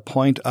past that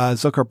point,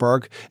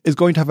 Zuckerberg is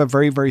going to have a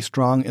very, very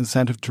strong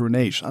incentive to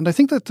renege. And I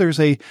think that there's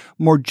a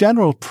more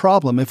general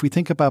problem if we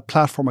think about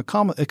platform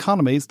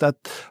economies, that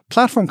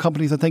platform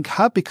companies, I think,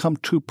 have become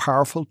too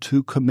powerful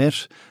to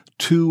commit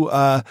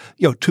to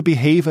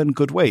behave in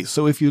good ways.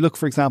 So if you look,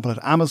 for example,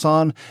 at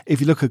Amazon, if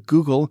you look at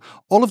Google,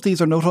 all of these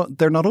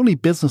they're not only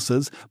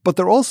businesses, but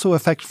they're also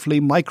effectively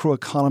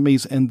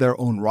microeconomies in their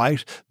own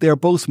right. They are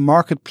both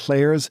market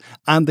players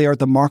and they are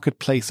the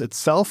marketplace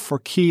itself for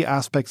key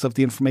aspects of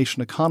the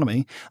information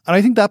economy. And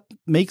I think that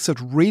makes it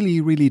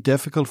really, really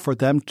difficult for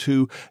them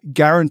to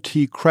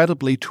guarantee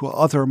credibly to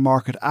other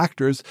market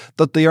actors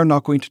that they are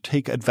not going to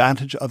take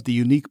advantage of the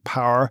unique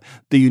power,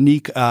 the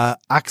unique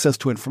access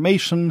to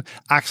information,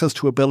 access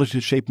to ability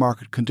to shape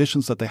market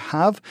conditions that they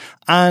have.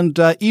 And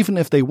even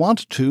if they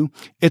want to,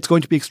 it's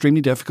going to be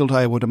extremely difficult,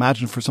 I would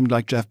imagine, for somebody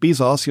like Jeff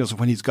Bezos, so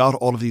when he's got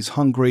all of these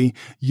hungry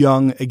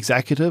young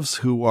executives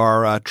who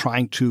are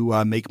trying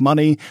to make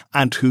money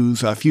and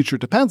whose future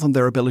depends on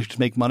their ability to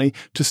make money,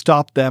 to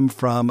stop them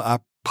from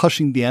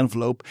pushing the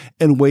envelope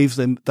in ways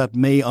that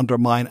may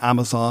undermine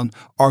Amazon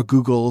or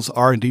Google's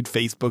or indeed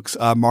Facebook's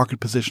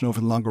market position over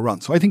the longer run.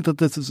 So I think that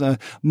this is a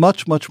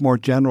much, much more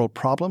general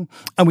problem.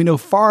 And we know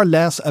far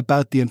less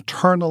about the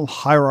internal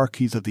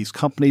hierarchies of these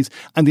companies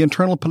and the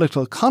internal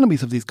political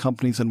economies of these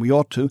companies than we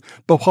ought to.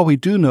 But what we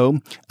do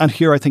know, and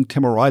here I think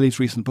Tim O'Reilly's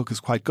recent book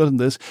is quite good in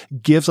this,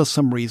 gives us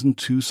some reason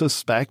to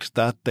suspect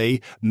that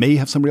they may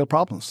have some real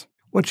problems.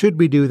 What should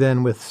we do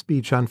then with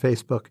speech on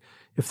Facebook?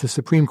 if the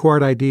Supreme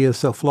Court idea is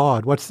so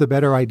flawed, what's the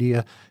better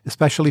idea,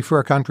 especially for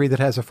a country that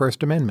has a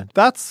First Amendment?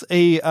 That's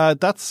a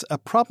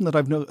problem that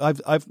I've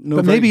known.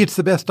 But maybe it's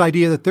the best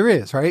idea that there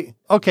is, right?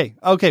 Okay.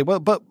 Well,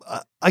 but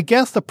I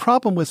guess the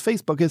problem with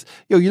Facebook is,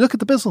 you look at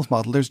the business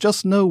model. There's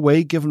just no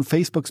way, given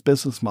Facebook's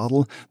business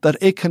model, that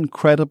it can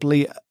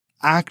credibly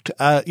act,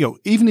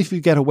 even if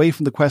you get away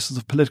from the questions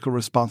of political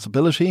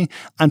responsibility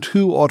and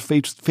who ought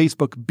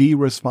Facebook be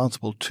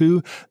responsible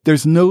to,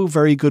 there's no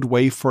very good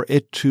way for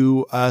it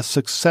to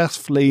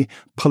successfully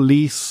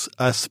police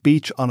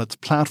speech on its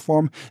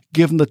platform,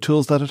 given the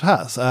tools that it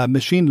has.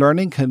 Machine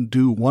learning can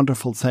do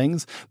wonderful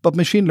things, but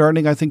machine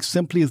learning, I think,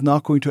 simply is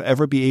not going to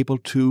ever be able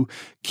to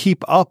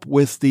keep up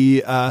with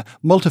the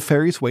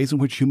multifarious ways in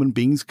which human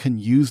beings can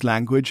use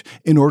language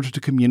in order to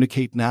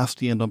communicate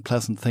nasty and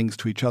unpleasant things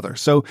to each other.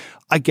 So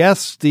I guess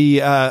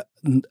the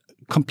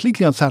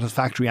completely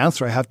unsatisfactory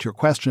answer I have to your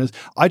question is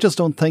I just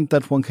don't think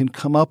that one can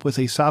come up with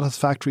a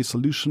satisfactory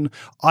solution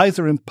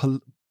either in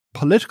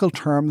political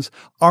terms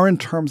or in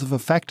terms of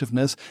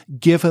effectiveness,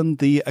 given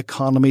the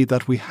economy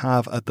that we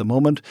have at the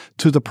moment,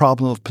 to the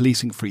problem of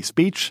policing free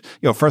speech.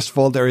 First of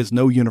all, there is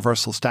no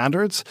universal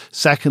standards.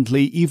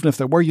 Secondly, even if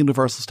there were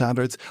universal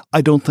standards,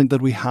 I don't think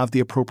that we have the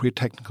appropriate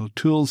technical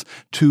tools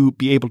to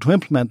be able to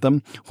implement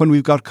them when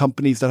we've got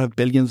companies that have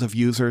billions of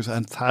users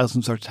and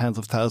thousands or tens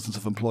of thousands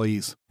of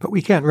employees. But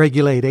we can't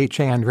regulate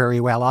 8chan very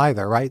well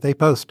either, right? They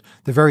post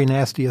the very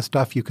nastiest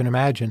stuff you can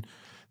imagine.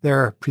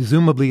 They're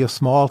presumably a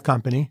small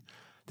company.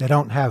 They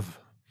don't have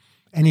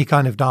any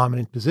kind of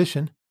dominant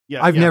position.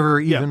 I've never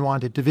even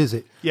wanted to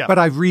visit, but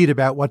I've read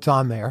about what's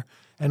on there,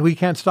 and we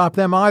can't stop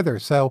them either.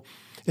 So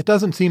it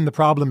doesn't seem the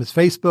problem is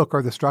Facebook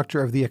or the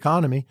structure of the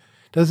economy.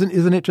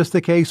 Isn't it just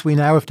the case we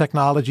now have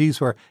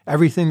technologies where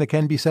everything that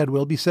can be said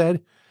will be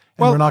said,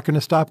 and we're not going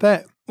to stop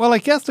that? Well, I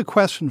guess the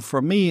question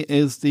for me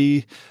is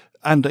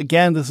and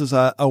again, this is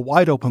a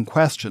wide open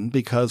question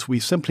because we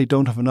simply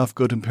don't have enough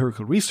good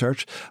empirical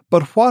research.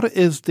 But what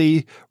is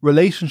the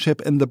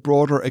relationship in the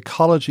broader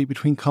ecology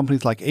between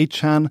companies like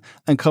 8chan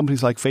and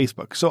companies like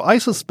Facebook? So I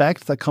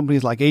suspect that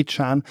companies like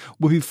 8chan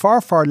would be far,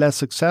 far less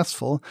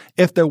successful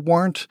if there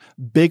weren't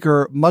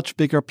much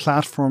bigger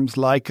platforms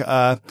like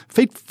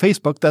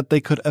Facebook that they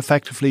could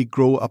effectively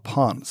grow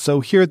upon.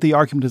 So here the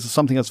argument is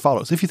something as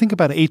follows. If you think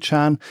about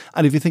 8chan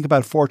and if you think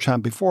about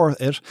 4chan before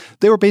it,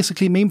 they were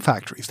basically meme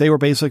factories. They were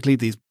basically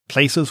these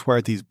places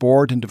where these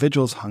bored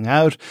individuals hung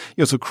out,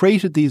 so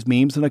created these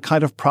memes in a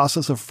kind of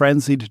process of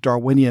frenzied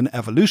Darwinian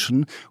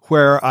evolution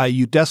where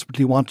you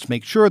desperately wanted to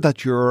make sure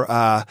that your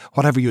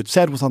whatever you had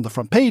said was on the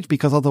front page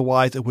because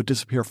otherwise it would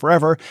disappear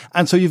forever.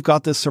 And so you've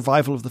got this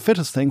survival of the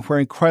fittest thing where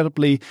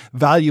incredibly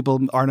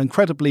valuable or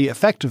incredibly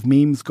effective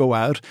memes go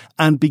out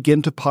and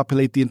begin to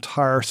populate the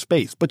entire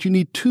space. But you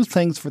need two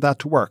things for that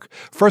to work.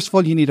 First of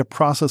all, you need a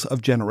process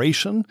of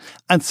generation.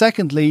 And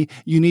secondly,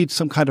 you need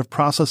some kind of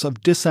process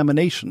of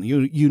dissemination.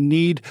 You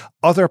need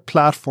other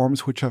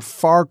platforms which have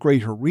far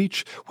greater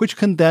reach, which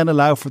can then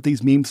allow for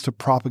these memes to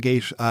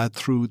propagate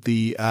through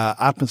the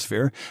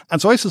atmosphere. And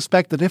so I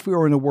suspect that if we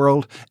were in a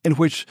world in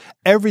which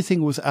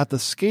everything was at the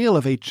scale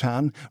of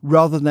 8chan,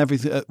 rather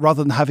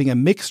than having a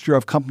mixture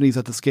of companies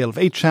at the scale of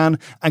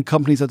 8chan and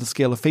companies at the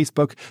scale of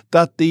Facebook,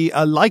 that the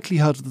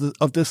likelihood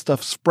of this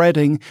stuff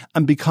spreading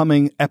and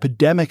becoming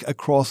epidemic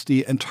across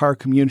the entire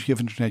community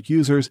of internet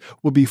users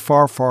would be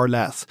far, far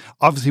less.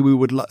 Obviously, we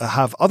would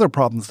have other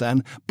problems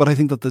then, but I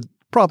think that the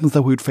problems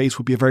that we would face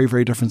would be a very,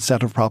 very different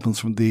set of problems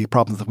from the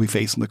problems that we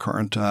face in the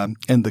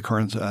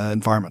current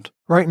environment.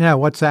 Right now,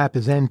 WhatsApp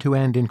is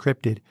end-to-end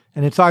encrypted,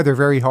 and it's either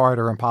very hard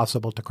or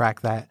impossible to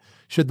crack that.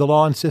 Should the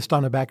law insist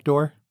on a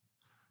backdoor?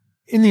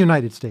 In the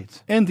United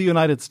States. In the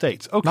United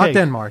States, okay. Not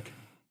Denmark.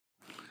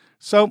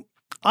 So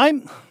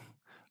I'm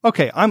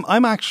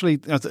actually,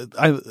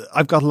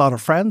 I've got a lot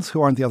of friends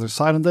who are on the other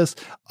side on this.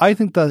 I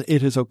think that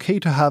it is okay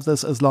to have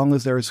this as long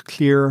as there is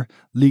clear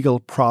legal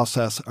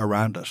process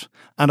around it.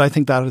 And I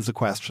think that is a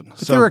question.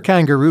 But there are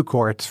kangaroo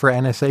courts for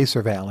NSA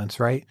surveillance,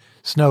 right?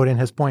 Snowden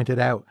has pointed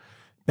out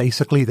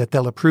basically that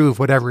they'll approve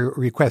whatever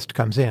request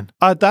comes in.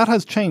 That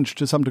has changed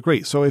to some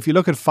degree. So if you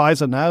look at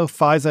FISA now,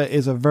 FISA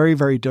is a very,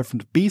 very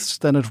different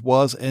beast than it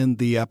was in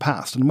the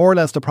past. And more or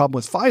less the problem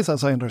with FISA,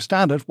 as I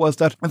understand it, was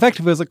that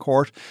effectively it was a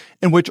court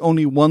in which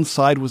only one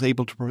side was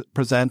able to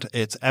present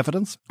its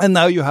evidence. And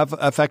now you have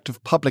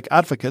effective public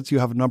advocates. You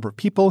have a number of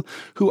people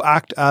who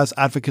act as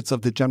advocates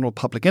of the general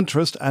public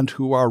interest and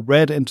who are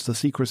read into the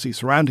secrecy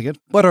surrounding it,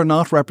 but are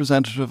not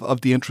representative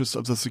of the interests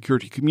of the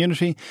security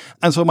community.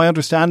 And so my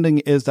understanding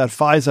is that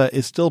FISA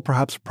is still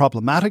perhaps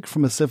problematic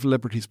from a civil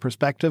liberties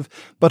perspective,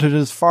 but it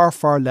is far,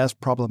 far less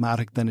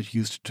problematic than it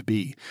used to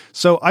be.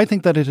 So I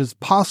think that it is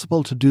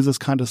possible to do this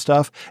kind of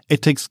stuff.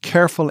 It takes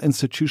careful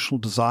institutional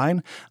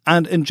design.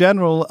 And in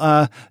general,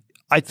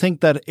 I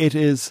think that it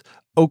is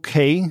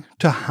okay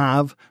to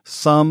have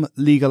some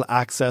legal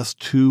access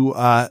to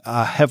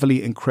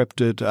heavily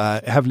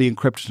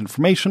encrypted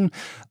information.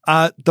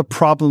 The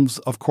problems,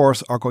 of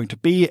course, are going to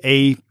be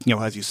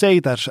as you say,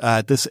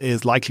 that this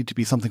is likely to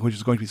be something which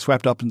is going to be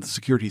swept up in the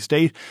security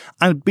state,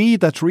 and B,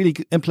 that to really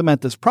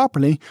implement this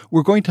properly,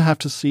 we're going to have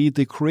to see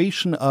the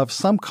creation of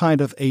some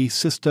kind of a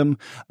system,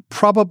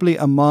 probably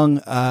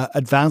among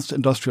advanced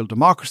industrial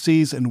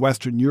democracies in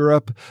Western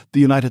Europe, the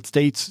United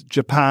States,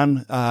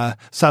 Japan,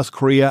 South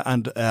Korea,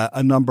 and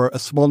a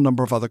small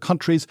number of other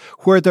countries,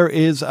 where there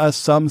is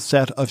some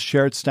set of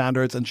shared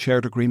standards and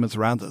shared agreements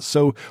around this.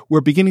 So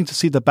we're beginning to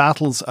see the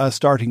battles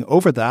starting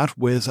over that,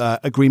 with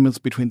agreements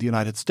between the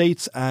United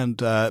States and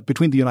the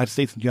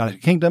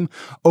United Kingdom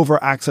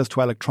over access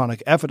to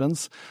electronic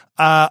evidence.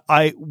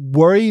 I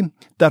worry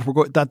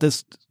that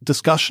this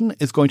discussion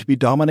is going to be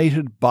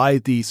dominated by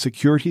the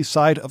security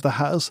side of the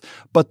House,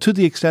 but to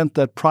the extent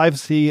that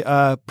privacy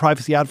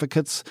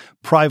advocates,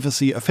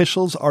 privacy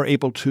officials are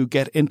able to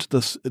get into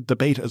this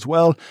debate as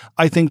well,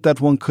 I think that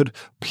one could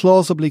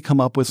plausibly come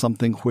up with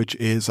something which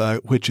is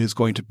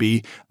going to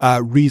be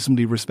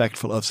reasonably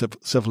respectful of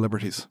civil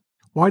liberties.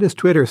 Why does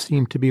Twitter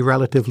seem to be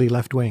relatively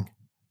left-wing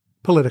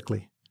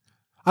politically?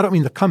 I don't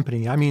mean the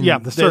company. I mean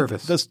the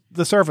service.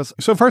 The service.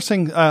 So first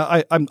thing,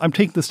 I'm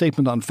taking the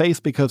statement on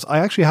faith because I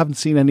actually haven't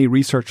seen any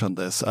research on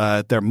this.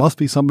 There must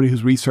be somebody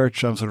who's researched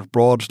sort of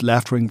broad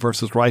left-wing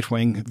versus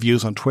right-wing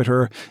views on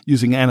Twitter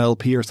using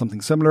NLP or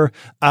something similar.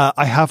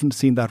 I haven't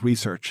seen that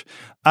research.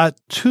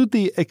 To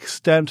the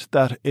extent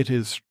that it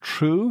is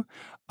true,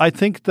 I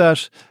think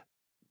that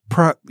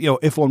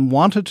if one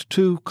wanted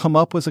to come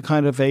up with a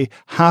kind of a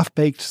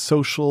half-baked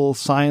social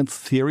science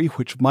theory,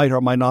 which might or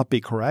might not be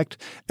correct,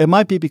 it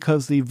might be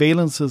because the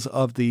valences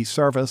of the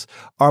service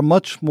are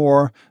much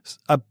more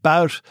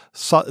about,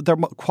 they're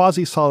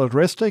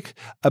quasi-solidaristic,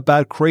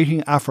 about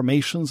creating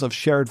affirmations of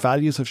shared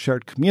values, of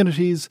shared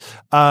communities,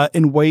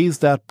 in ways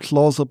that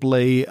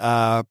plausibly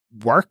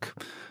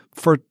work.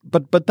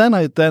 But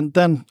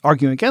then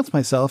arguing against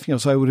myself,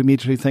 so I would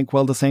immediately think,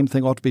 well, the same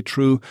thing ought to be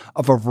true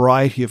of a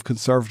variety of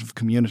conservative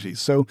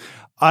communities. So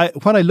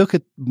when I look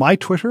at my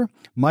Twitter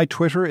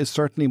is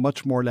certainly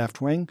much more left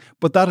wing,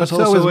 but that is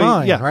also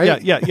mine,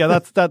 right? Yeah.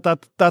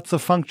 That's a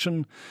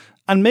function,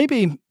 and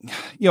maybe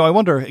I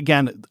wonder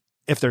again,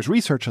 if there's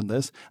research on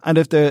this, and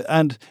if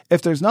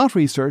there's not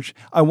research,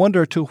 I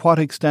wonder to what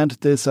extent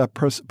this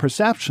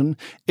perception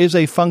is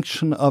a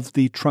function of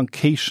the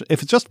truncation.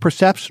 If it's just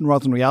perception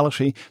rather than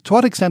reality, to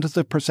what extent is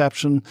the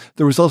perception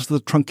the result of the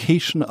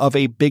truncation of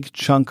a big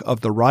chunk of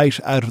the right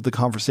out of the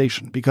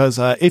conversation? Because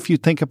if you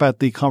think about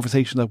the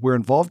conversation that we're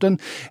involved in,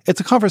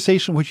 it's a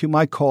conversation which you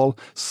might call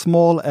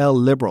small L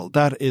liberal.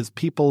 That is,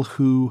 people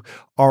who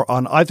are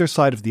on either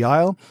side of the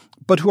aisle,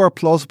 but who are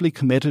plausibly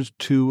committed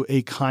to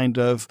a kind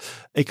of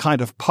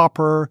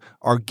Popper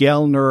or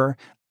Gellner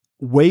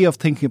way of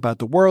thinking about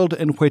the world,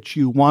 in which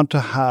you want to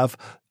have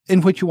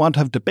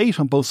debate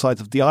on both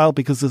sides of the aisle,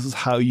 because this is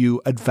how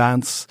you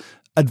advance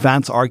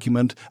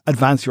argument,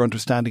 advance your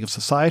understanding of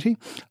society.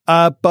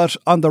 But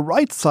on the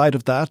right side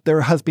of that,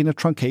 there has been a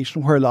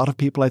truncation where a lot of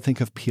people, I think,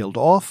 have peeled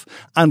off,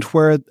 and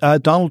where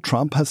Donald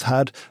Trump has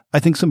had, I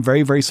think, some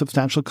very, very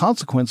substantial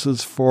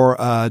consequences for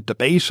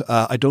debate.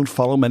 I don't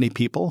follow many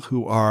people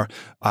who are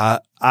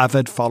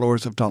avid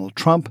followers of Donald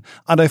Trump,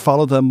 and I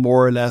follow them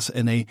more or less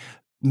a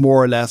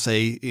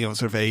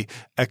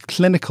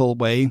clinical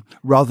way,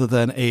 rather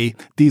than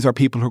these are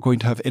people who are going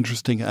to have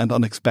interesting and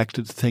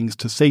unexpected things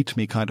to say to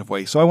me kind of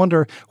way. So I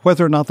wonder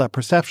whether or not that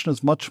perception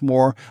is much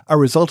more a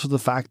result of the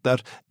fact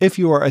that if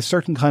you are a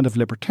certain kind of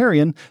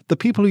libertarian, the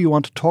people who you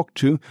want to talk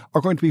to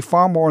are going to be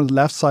far more on the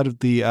left side of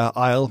the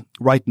aisle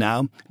right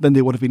now than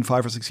they would have been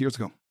 5 or 6 years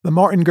ago. The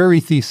Martin Gurry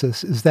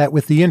thesis is that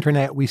with the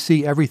internet, we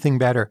see everything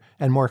better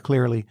and more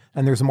clearly,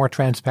 and there's more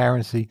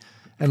transparency.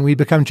 And we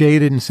become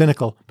jaded and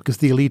cynical because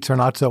the elites are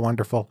not so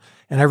wonderful.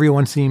 And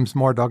everyone seems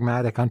more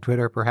dogmatic on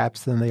Twitter,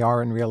 perhaps, than they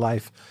are in real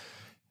life.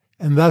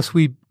 And thus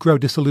we grow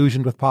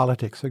disillusioned with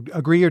politics.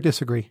 Agree or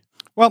disagree?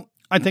 Well,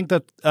 I think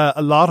that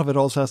a lot of it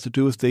also has to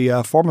do with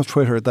the form of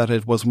Twitter, that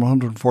it was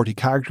 140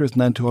 characters and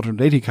then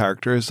 280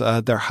 characters.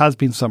 There has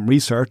been some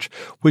research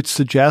which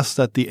suggests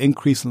that the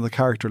increase in the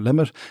character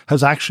limit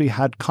has actually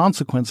had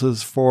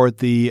consequences for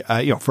the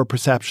for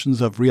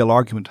perceptions of real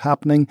argument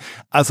happening,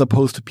 as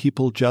opposed to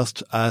people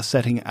just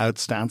setting out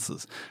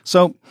stances.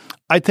 So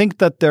I think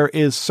that there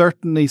is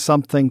certainly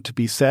something to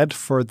be said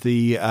for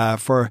the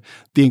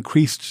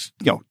increased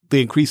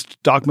the increased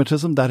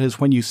dogmatism. That is,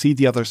 when you see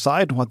the other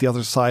side and what the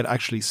other side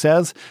actually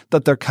says,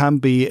 that there can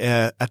be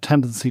a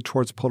tendency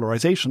towards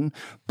polarization.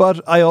 But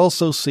I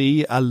also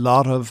see a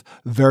lot of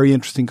very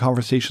interesting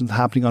conversations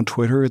happening on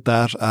Twitter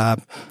that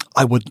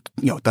I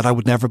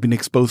would never have been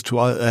exposed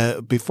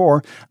to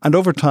before. And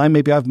over time,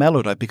 maybe I've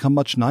mellowed. I've become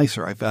much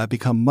nicer. I've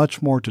become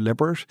much more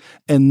deliberate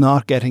in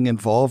not getting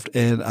involved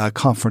in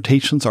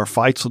confrontations or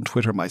fights on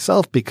Twitter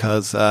myself,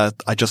 because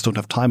I just don't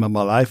have time in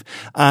my life.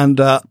 And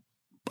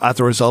as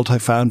a result, I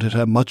found it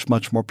a much,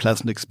 much more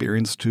pleasant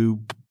experience to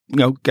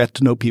get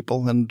to know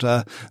people and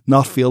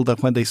not feel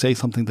that when they say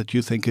something that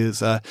you think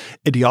is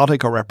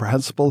idiotic or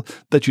reprehensible,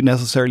 that you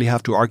necessarily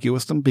have to argue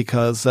with them,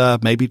 because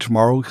maybe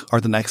tomorrow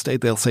or the next day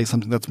they'll say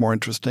something that's more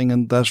interesting,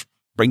 and that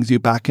brings you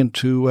back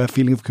into a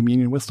feeling of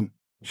communion with them.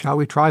 Shall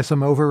we try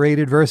some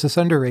overrated versus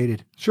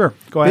underrated? Sure,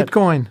 go ahead.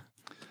 Bitcoin.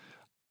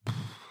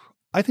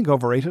 I think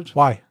overrated.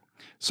 Why?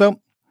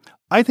 So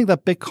I think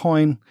that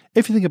Bitcoin,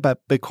 if you think about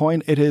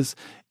Bitcoin,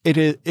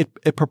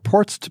 it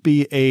purports to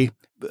be a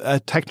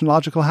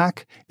technological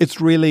hack. It's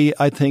really,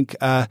 I think,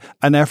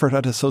 an effort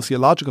at a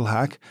sociological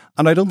hack,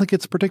 and I don't think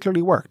it's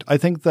particularly worked. I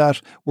think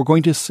that we're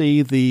going to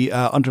see the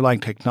underlying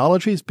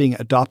technologies being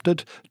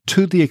adopted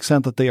to the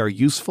extent that they are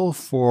useful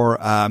for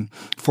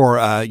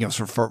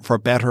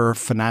better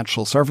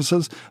financial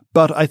services.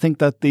 But I think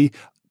that the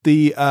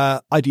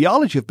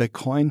ideology of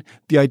Bitcoin,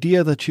 the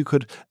idea that you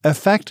could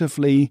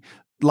effectively,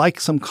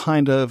 like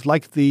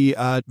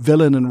the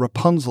villain in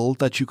Rapunzel,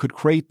 that you could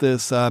create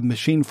this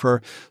machine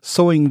for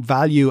sowing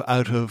value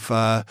out of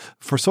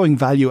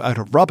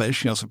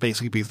rubbish. So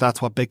basically, because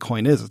that's what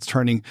Bitcoin is, it's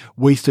turning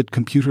wasted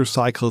computer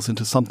cycles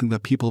into something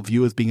that people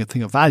view as being a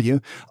thing of value.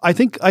 I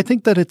think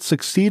that it's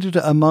succeeded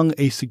among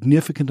a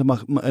significant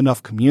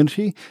enough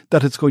community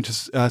that it's going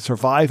to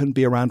survive and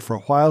be around for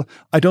a while.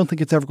 I don't think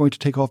it's ever going to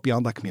take off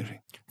beyond that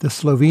community. The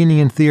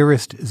Slovenian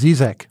theorist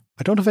Zizek.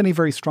 I don't have any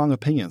very strong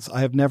opinions.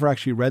 I have never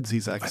actually read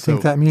Zizek. I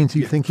think that means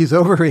you think he's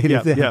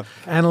overrated then. Yeah.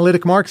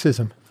 Analytic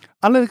Marxism.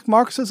 Analytic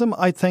Marxism,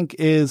 I think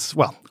is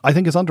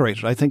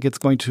underrated. I think it's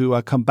going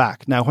to come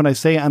back. Now, when I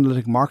say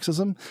analytic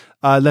Marxism,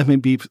 let me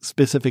be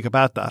specific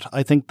about that.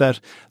 I think that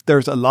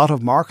there's a lot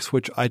of Marx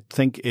which I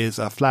think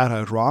is flat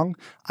out wrong.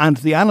 And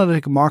the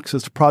analytic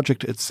Marxist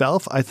project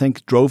itself, I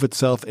think, drove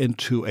itself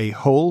into a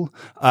hole.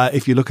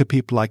 If you look at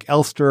people like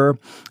Elster,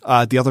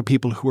 the other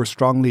people who were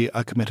strongly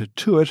committed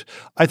to it,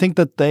 I think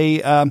that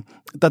they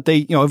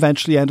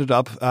eventually ended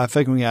up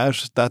figuring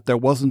out that there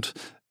wasn't.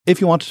 If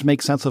you wanted to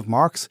make sense of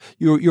Marx,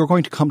 you're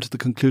going to come to the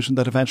conclusion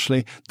that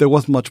eventually there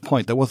wasn't much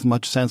point, there wasn't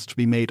much sense to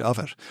be made of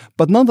it.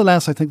 But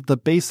nonetheless, I think the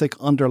basic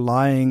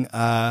underlying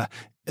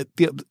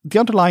the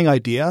underlying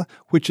idea,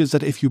 which is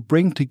that if you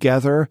bring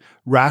together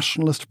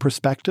rationalist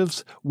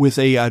perspectives with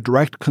a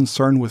direct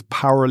concern with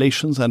power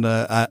relations and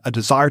a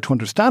desire to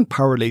understand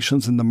power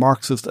relations in the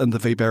Marxist and the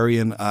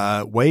Weberian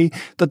way,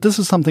 that this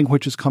is something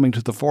which is coming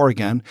to the fore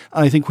again,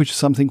 and I think which is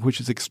something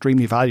which is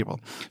extremely valuable.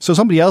 So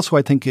somebody else who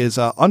I think is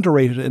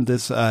underrated in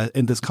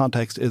this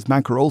context is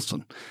Mancur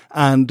Olson.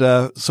 And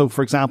so,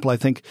 for example, I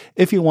think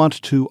if you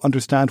want to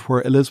understand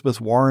where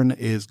Elizabeth Warren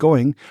is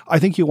going, I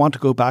think you want to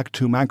go back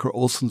to Mancur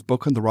Olson's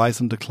book on the rise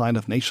and decline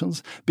of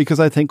nations, because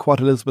I think what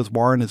Elizabeth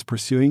Warren is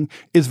pursuing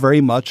is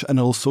very much an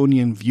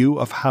Olsonian view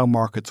of how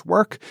markets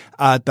work,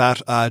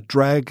 that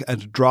drag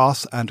and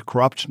dross and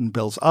corruption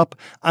builds up,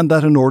 and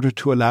that in order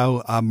to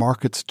allow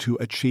markets to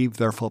achieve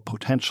their full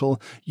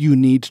potential, you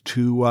need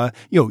to,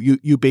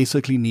 you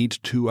basically need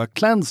to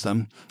cleanse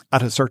them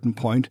at a certain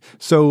point.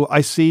 So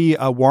I see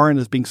Warren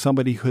as being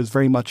somebody who has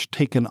very much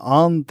taken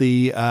on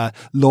the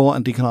law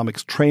and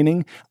economics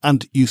training,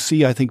 and you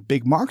see, I think,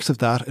 big marks of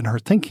that in her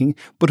thinking,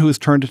 but who has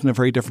turned it in a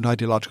very different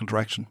ideological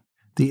direction.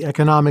 The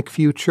economic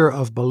future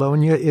of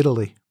Bologna,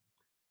 Italy.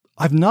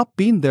 I've not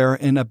been there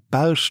in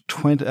about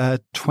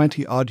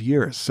 20 odd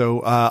years.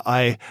 So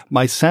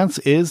my sense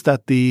is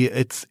that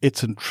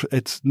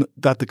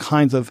that the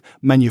kinds of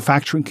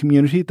manufacturing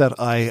community that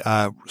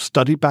I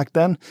studied back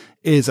then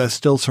is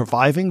still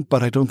surviving,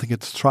 but I don't think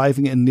it's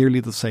thriving in nearly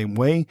the same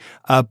way.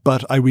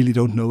 But I really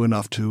don't know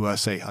enough to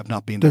say. I've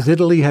not been there. Does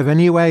Italy have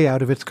any way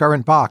out of its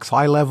current box?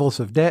 High levels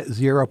of debt,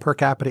 zero per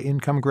capita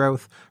income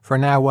growth for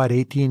now,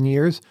 18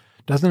 years?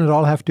 Doesn't it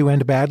all have to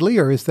end badly,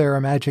 or is there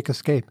a magic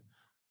escape?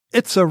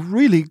 It's a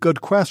really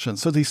good question.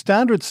 So the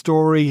standard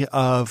story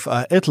of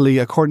Italy,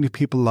 according to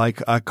people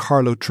like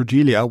Carlo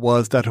Trugiglia,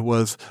 was that it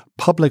was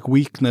public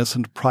weakness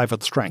and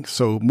private strength.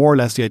 So more or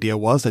less the idea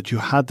was that you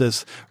had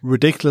this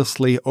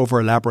ridiculously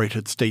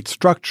over-elaborated state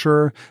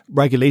structure,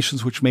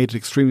 regulations which made it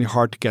extremely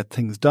hard to get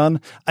things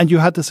done, and you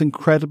had this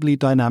incredibly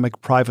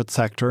dynamic private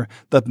sector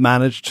that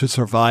managed to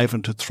survive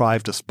and to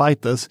thrive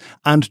despite this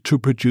and to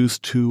produce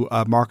to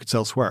markets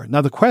elsewhere. Now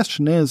the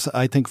question is,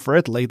 I think for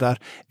Italy,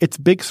 that its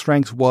big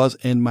strength was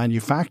in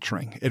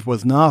manufacturing. It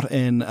was not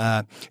in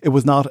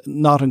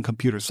not in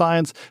computer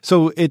science.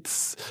 So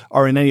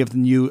or in any of the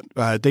new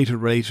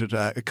data-related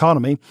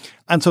economy.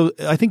 And so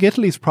I think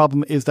Italy's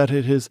problem is that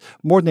it is,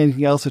 more than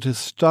anything else, it is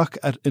stuck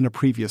in a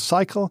previous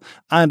cycle,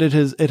 and it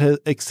has,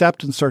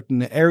 except in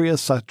certain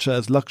areas such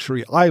as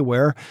luxury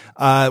eyewear,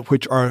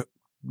 which are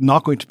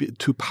not going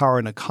to power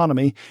an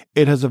economy,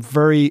 it's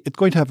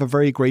going to have a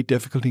very great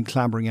difficulty in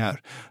clambering out.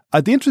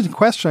 The interesting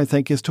question, I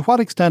think, is to what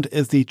extent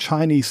is the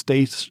Chinese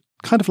state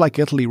kind of like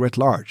Italy writ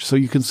large. So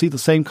you can see the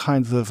same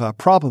kinds of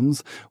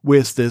problems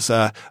with this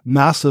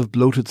massive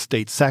bloated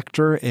state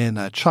sector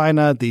in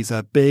China, these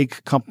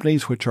big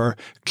companies which are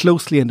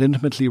closely and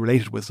intimately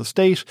related with the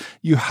state.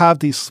 You have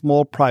these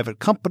small private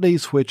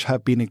companies which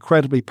have been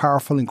incredibly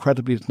powerful,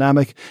 incredibly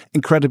dynamic,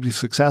 incredibly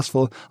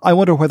successful. I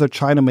wonder whether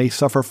China may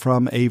suffer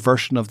from a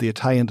version of the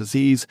Italian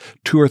disease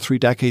 2 or 3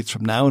 decades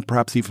from now, and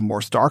perhaps even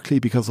more starkly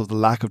because of the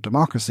lack of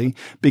democracy,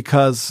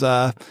 because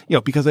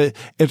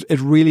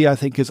it really, I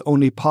think, is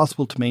only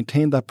possible to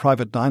maintain that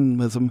private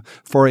dynamism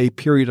for a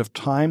period of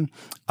time,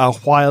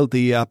 while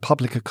the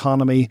public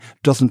economy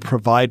doesn't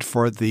provide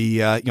for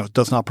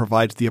does not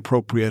provide the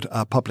appropriate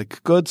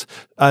public goods.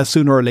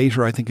 Sooner or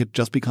later, I think it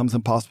just becomes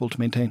impossible to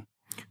maintain.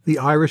 The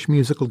Irish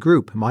musical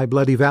group, My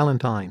Bloody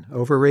Valentine,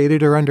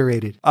 overrated or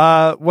underrated?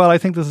 Well, I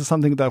think this is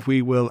something that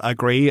we will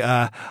agree.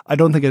 I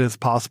don't think it is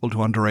possible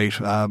to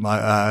underrate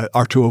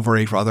or to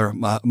overrate rather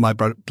My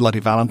Bloody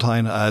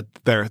Valentine.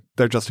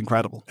 They're just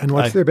incredible. And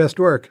what's their best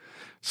work?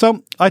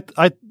 So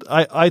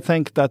I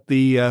think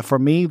that for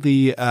me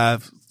the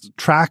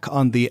track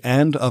on the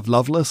end of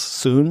Loveless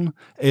Soon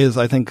is,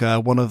 I think,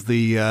 one of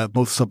the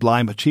most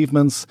sublime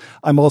achievements.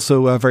 I'm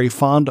also very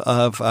fond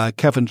of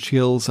Kevin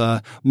Shields'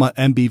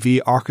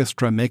 MBV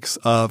orchestra mix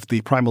of the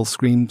Primal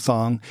Scream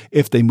song,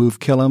 If They Move,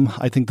 Kill 'Em.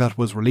 I think that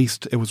was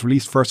released. It was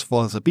released first of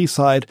all as a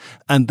B-side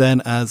and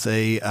then as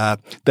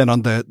then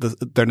on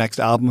their next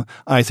album.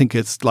 I think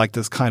it's like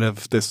this kind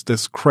of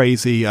this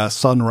crazy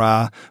Sun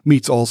Ra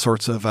meets all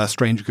sorts of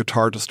strange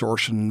guitar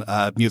distortion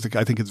music.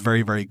 I think it's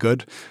very, very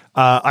good.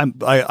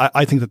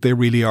 I think that they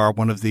really are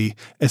one of the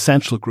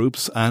essential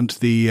groups, and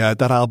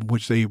that album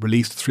which they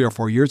released 3 or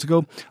 4 years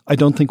ago, I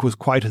don't think was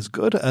quite as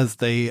good as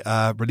they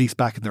released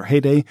back in their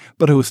heyday,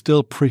 but it was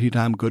still pretty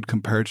damn good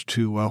compared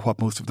to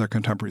what most of their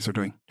contemporaries are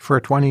doing. For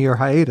a 20-year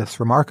hiatus,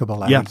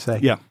 remarkable, I would say.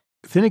 Yeah.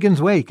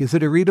 Finnegan's Wake, is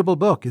it a readable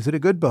book? Is it a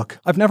good book?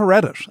 I've never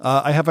read it.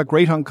 I have a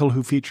great uncle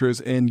who features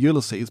in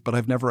Ulysses, but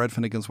I've never read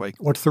Finnegan's Wake.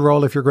 What's the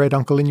role of your great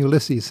uncle in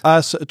Ulysses?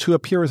 To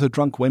appear as a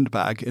drunk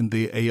windbag in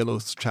the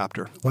Aeolus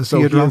chapter. Was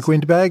he a drunk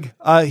windbag?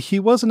 He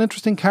was an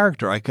interesting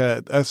character.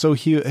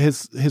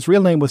 His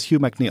real name was Hugh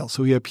MacNeil.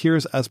 So he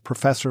appears as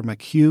Professor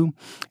McHugh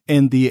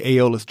in the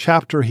Aeolus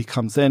chapter. He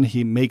comes in,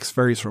 he makes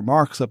various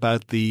remarks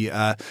about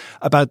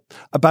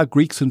about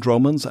Greeks and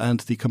Romans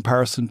and the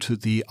comparison to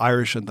the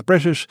Irish and the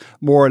British,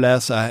 more or less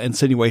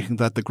insinuating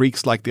that the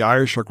Greeks, like the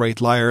Irish, are great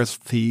liars,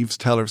 thieves,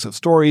 tellers of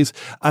stories,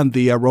 and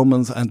the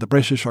Romans and the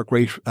British are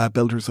great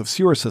builders of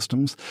sewer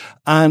systems.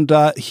 And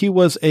he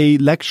was a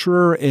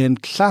lecturer in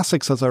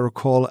classics, as I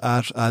recall,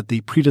 at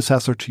the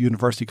predecessor to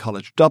University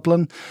College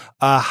Dublin,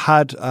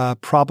 had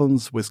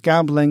problems with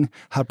gambling,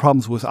 had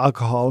problems with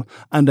alcohol,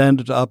 and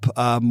ended up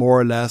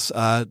more or less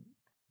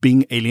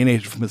being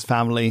alienated from his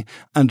family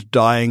and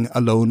dying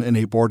alone in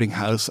a boarding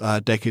house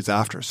decades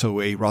after.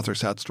 So a rather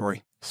sad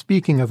story.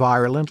 Speaking of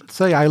Ireland, let's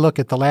say I look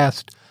at the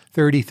last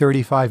 30,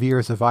 35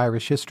 years of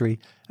Irish history,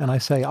 and I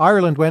say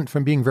Ireland went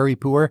from being very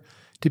poor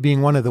to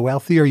being one of the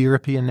wealthier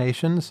European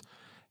nations.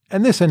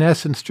 And this, in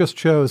essence, just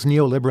shows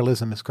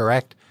neoliberalism is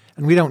correct,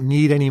 and we don't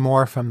need any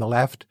more from the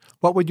left.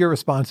 What would your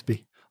response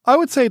be? I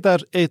would say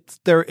that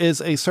there is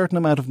a certain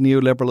amount of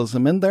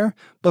neoliberalism in there,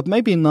 but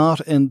maybe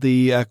not in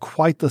the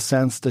quite the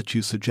sense that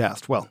you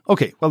suggest. Well,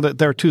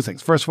 there are two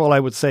things. First of all, I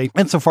would say,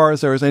 insofar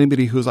as there is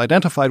anybody who's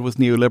identified with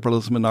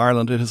neoliberalism in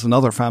Ireland, it is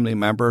another family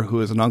member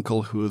who is an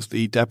uncle who is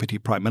the Deputy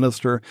Prime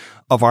Minister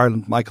of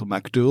Ireland, Michael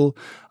McDowell,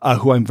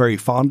 who I'm very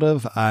fond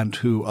of and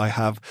who I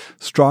have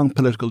strong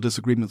political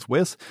disagreements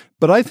with.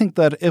 But I think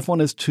that if one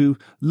is to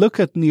look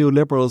at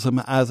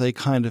neoliberalism as a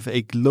kind of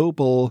a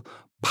global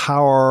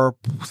power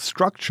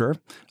structure,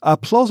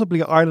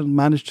 plausibly Ireland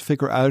managed to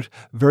figure out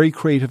very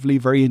creatively,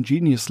 very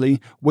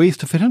ingeniously ways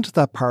to fit into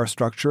that power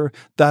structure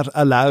that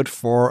allowed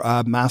for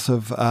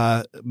massive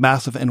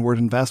inward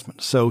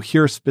investment. So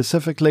here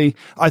specifically,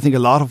 I think a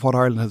lot of what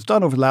Ireland has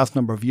done over the last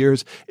number of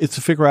years is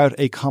to figure out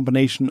a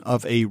combination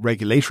of a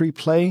regulatory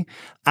play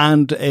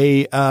and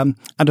a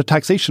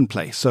taxation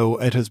play. So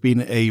it has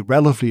been a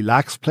relatively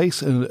lax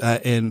place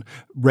in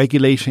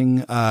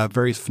regulating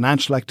various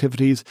financial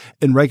activities,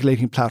 in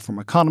regulating platform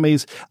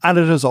economies, and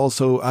it has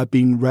also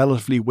been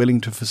relatively willing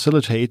to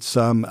facilitate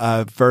some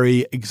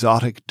very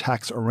exotic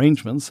tax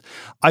arrangements.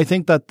 I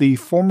think that the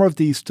former of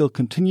these still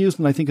continues,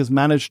 and I think has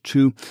managed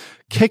to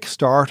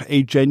kickstart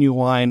a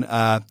genuine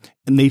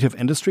native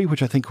industry,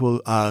 which I think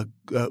will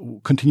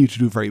continue to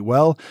do very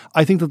well.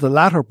 I think that the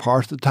latter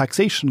part, the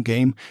taxation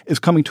game, is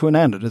coming to an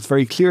end. And it's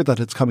very clear that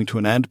it's coming to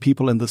an end.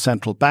 People in the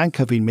central bank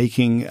have been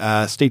making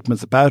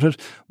statements about it,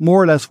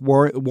 more or less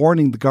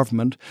warning the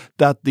government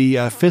that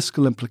the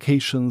fiscal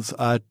implications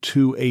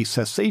to a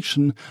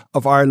cessation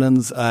of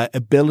Ireland's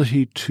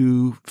ability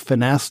to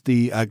finesse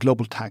the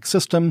global tax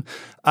system,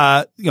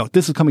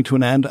 this is coming to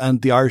an end,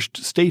 and the Irish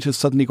state is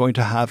suddenly going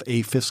to have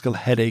a fiscal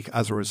headache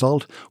as a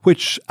result,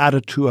 which,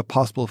 added to a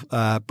possible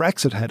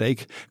Brexit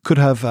headache, could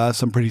have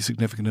some pretty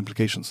significant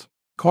implications.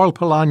 Carl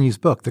Polanyi's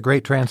book, The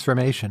Great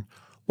Transformation.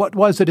 What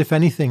was it, if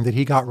anything, that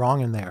he got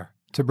wrong in there?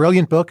 It's a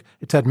brilliant book.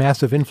 It's had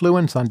massive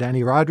influence on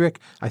Danny Roderick,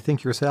 I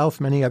think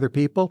yourself, many other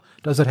people.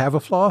 Does it have a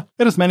flaw?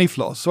 It has many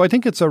flaws. So I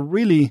think it's a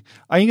really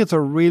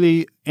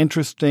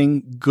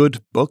interesting,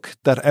 good book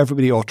that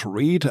everybody ought to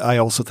read. I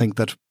also think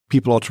that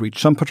people ought to read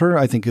Schumpeter,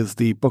 I think, is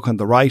the book on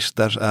the right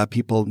that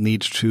people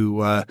need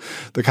to,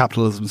 the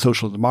Capitalism,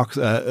 Social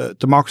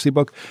Democracy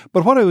book.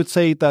 But what I would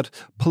say that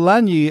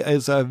Polanyi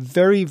is a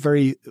very,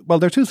 very, well,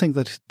 there are two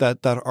things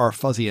that are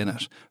fuzzy in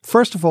it.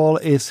 First of all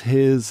is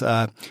his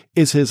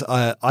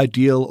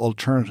ideal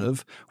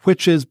alternative,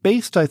 which is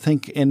based, I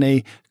think, in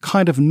a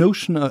kind of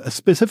notion, a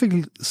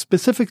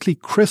specifically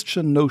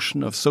Christian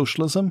notion of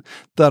socialism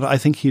that I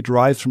think he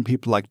derives from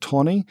people like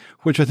Tawney,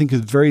 which I think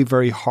is very,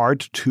 very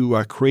hard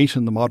to create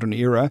in the modern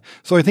era.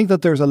 So I think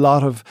that there's a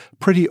lot of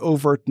pretty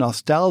overt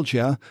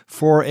nostalgia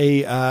for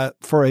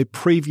a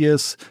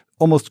previous,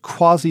 almost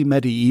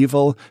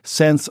quasi-medieval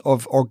sense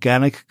of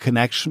organic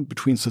connection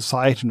between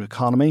society and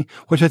economy,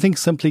 which I think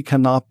simply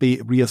cannot be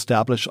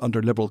reestablished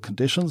under liberal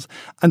conditions.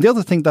 And the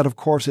other thing that, of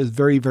course, is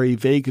very, very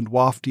vague and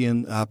wafty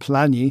in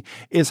Polanyi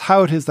is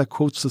how it is that,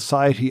 quote,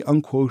 society,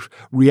 unquote,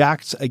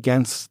 reacts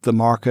against the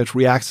market,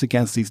 reacts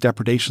against these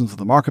depredations of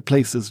the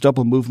marketplace, this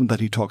double movement that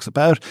he talks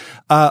about.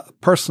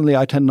 Personally,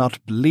 I tend not to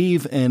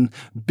believe in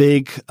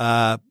big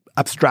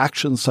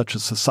abstractions such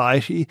as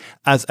society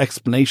as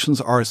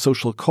explanations or as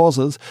social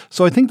causes.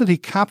 So I think that he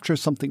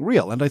captures something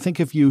real. And I think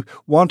if you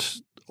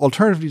want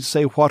alternatively to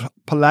say what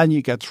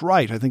Polanyi gets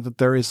right, I think that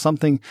there is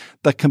something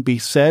that can be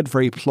said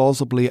very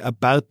plausibly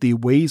about the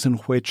ways in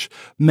which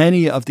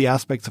many of the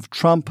aspects of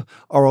Trump,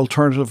 or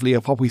alternatively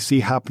of what we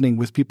see happening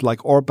with people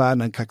like Orban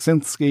and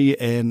Kaczynski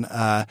in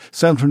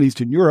Central and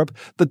Eastern Europe,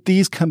 that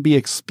these can be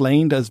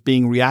explained as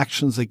being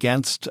reactions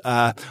against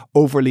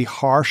overly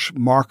harsh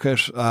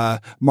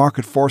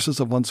market forces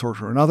of one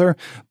sort or another.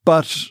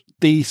 But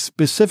the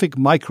specific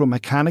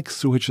micromechanics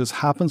through which this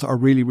happens are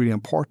really, really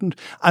important.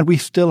 And we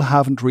still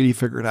haven't really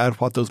figured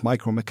out what those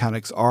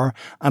micromechanics are.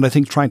 And I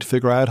think trying to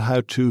figure out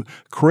how to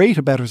create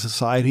a better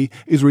society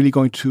is really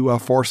going to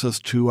force us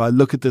to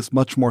look at this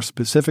much more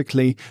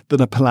specifically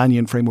than a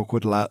Polanyian framework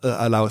would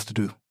allow us to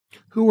do.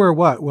 Who or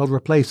what will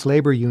replace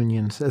labor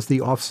unions as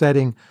the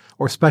offsetting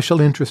or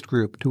special interest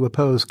group to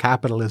oppose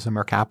capitalism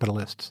or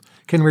capitalists?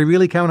 Can we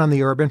really count on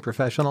the urban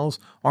professionals?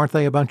 Aren't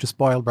they a bunch of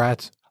spoiled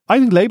brats? I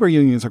think labor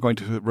unions are going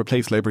to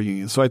replace labor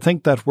unions. So I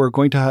think that we're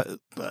going to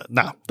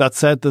now, that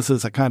said, this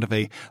is a kind of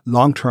a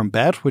long-term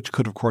bet, which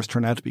could, of course,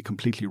 turn out to be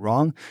completely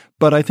wrong.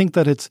 But I think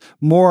that it's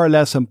more or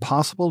less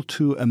impossible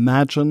to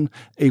imagine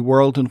a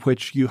world in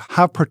which you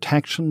have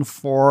protection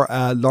for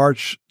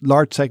large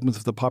segments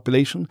of the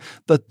population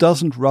that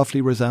doesn't roughly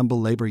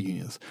resemble labor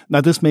unions. Now,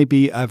 this may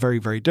be very,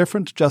 very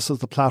different, just as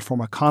the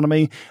platform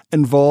economy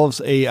involves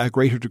a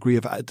greater degree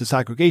of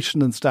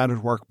disaggregation and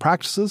standard work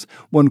practices.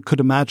 One could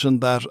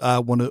imagine that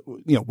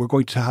we're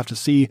going to have to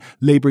see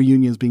labor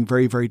unions being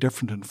very, very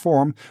different in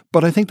form.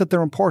 But I think that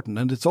they're important.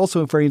 And it's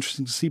also very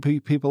interesting to see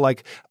people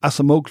like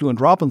Acemoglu and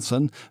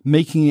Robinson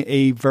making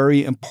a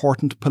very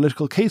important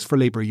political case for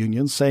labor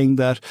unions, saying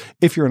that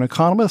if you're an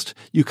economist,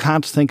 you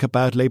can't think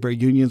about labor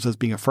unions as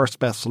being a first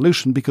best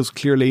solution because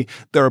clearly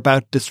they're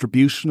about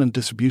distribution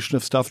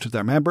of stuff to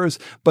their members.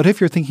 But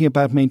if you're thinking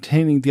about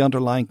maintaining the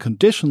underlying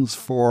conditions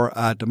for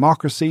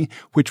democracy,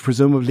 which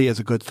presumably is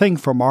a good thing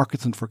for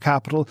markets and for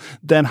capital,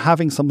 then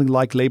having something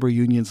like labor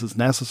unions is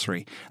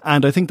necessary.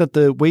 And I think that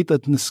the way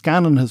that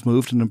Niskanen has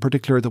moved, and in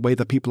particular the way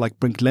that people like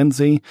Brink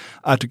Lindsay,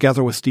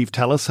 together with Steve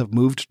Tellis, have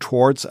moved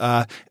towards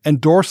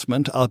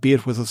endorsement,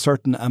 albeit with a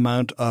certain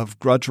amount of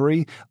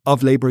grudgery,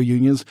 of labor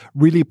unions,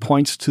 really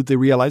points to the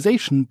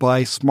realization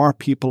by smart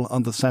people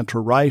on the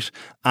centre-right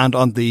and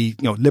on the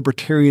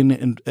libertarian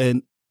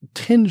and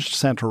tinged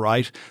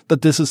centre-right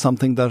that this is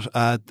something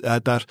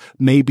that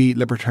maybe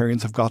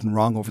libertarians have gotten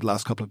wrong over the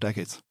last couple of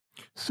decades.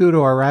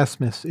 Pseudo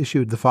Erasmus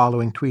issued the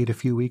following tweet a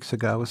few weeks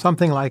ago,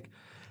 something like,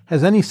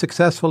 "Has any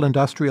successful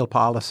industrial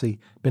policy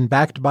been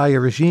backed by a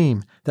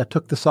regime that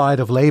took the side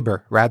of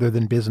labor rather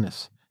than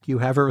business?" Do you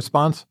have a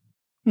response?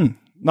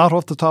 Not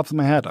off the top of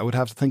my head. I would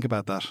have to think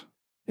about that.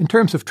 In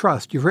terms of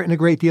trust, you've written a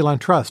great deal on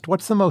trust.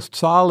 What's the most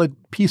solid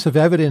piece of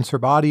evidence or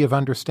body of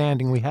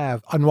understanding we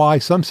have on why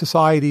some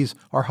societies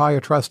are higher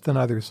trust than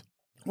others?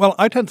 Well,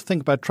 I tend to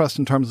think about trust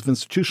in terms of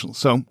institutions.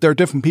 So there are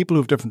different people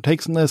who have different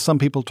takes on this. Some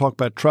people talk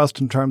about trust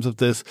in terms of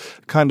this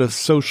kind of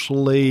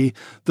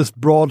this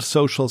broad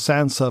social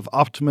sense of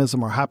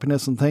optimism or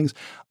happiness and things.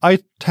 I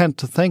tend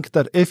to think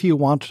that if you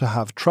want to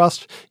have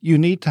trust, you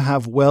need to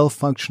have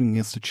well-functioning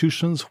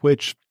institutions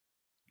which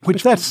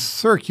that's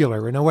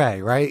circular in a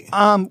way, right?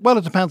 Well,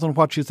 it depends on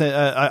what you say.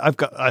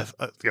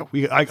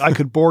 I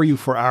could bore you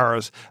for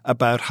hours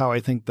about how I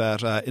think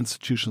that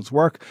institutions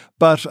work.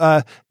 But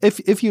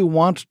if you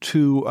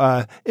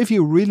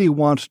really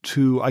want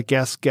to, I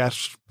guess, get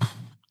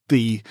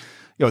the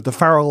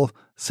Farrell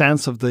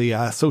sense of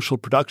the social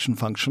production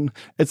function,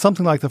 it's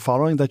something like the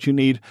following: that you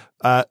need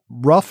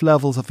rough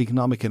levels of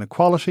economic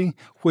inequality,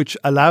 which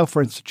allow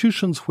for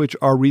institutions which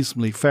are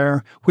reasonably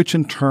fair, which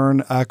in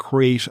turn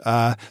create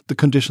the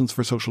conditions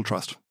for social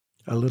trust.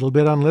 A little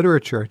bit on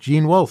literature.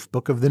 Gene Wolfe,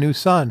 Book of the New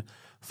Sun.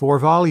 4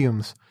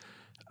 volumes.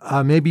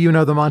 Maybe you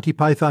know the Monty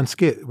Python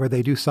skit where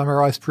they do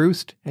summarize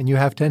Proust and you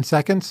have 10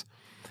 seconds.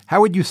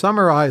 How would you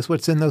summarize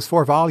what's in those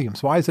 4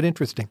 volumes? Why is it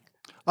interesting?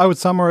 I would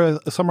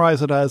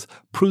summarize it as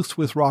Proust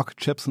with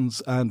rocket ships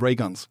and ray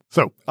guns.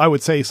 So I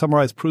would say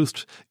summarize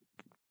Proust.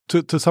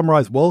 To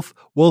summarize Wolf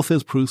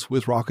is Proust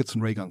with rockets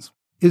and ray guns.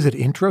 Is it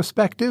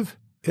introspective?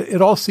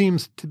 It all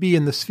seems to be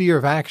in the sphere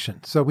of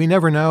action. So we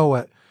never know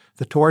what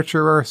the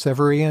torturer,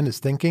 Severian, is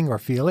thinking or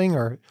feeling,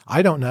 or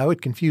I don't know.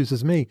 It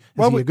confuses me.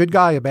 Is he a good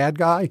guy, a bad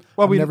guy?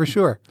 I'm never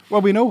sure.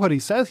 Well, we know what he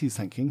says he's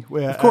thinking.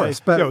 Of course,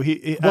 but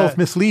Wolf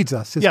misleads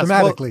us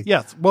systematically.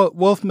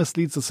 Wolf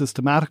misleads us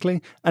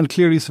systematically, and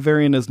clearly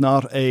Severian is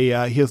not he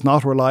is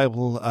not a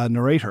reliable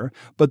narrator,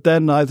 but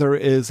then neither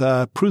is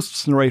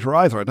Proust's narrator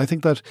either. And I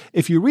think that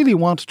if you really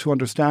want to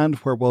understand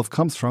where Wolf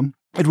comes from,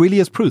 it really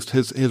is Proust.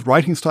 His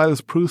writing style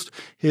is Proust,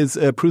 his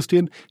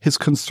Proustian. His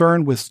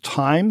concern with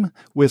time,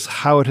 with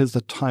how it is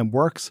that time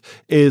works,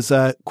 is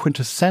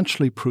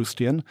quintessentially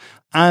Proustian.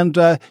 And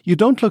you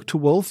don't look to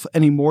Wolf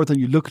any more than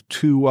you look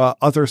to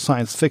other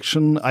science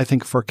fiction, I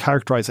think, for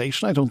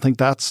characterization. I don't think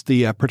that's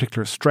the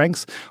particular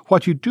strengths.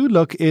 What you do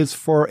look is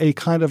for a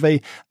kind of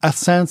a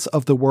sense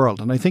of the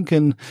world. And I think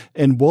in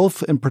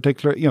Wolf in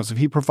particular, so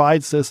he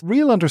provides this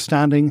real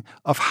understanding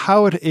of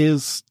how it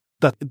is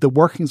that the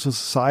workings of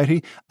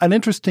society, an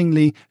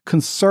interestingly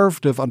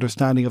conservative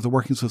understanding of the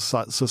workings of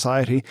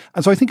society.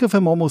 And so I think of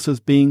him almost as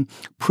being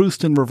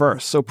Proust in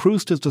reverse. So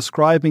Proust is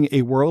describing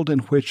a world in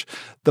which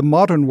the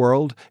modern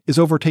world is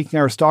overtaking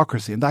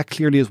aristocracy. And that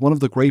clearly is one of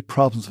the great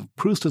problems of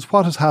Proust, is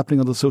what is happening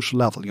on the social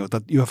level.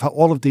 That you have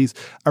all of these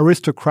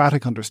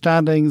aristocratic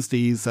understandings,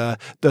 these,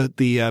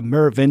 the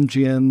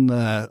Merovingian,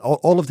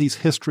 all of these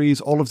histories,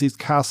 all of these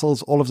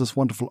castles, all of this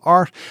wonderful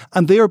art.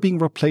 And they are being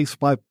replaced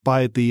by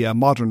the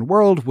modern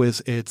world with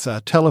its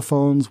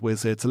telephones,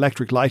 with its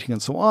electric lighting and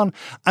so on.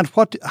 And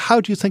how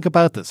do you think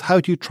about this?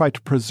 How do you try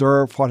to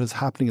preserve what is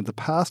happening in the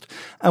past?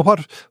 And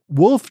what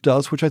Wolf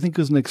does, which I think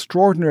is an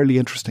extraordinarily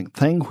interesting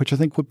thing, which I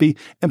think would be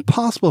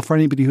impossible for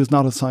anybody who's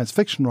not a science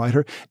fiction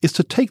writer, is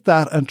to take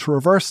that and to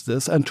reverse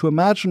this and to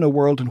imagine a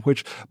world in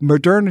which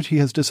modernity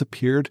has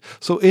disappeared.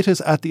 So it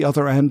is at the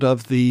other end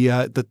of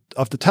the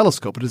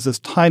telescope. It is this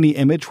tiny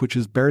image which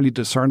is barely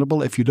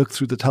discernible if you look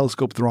through the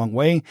telescope the wrong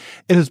way.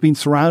 It has been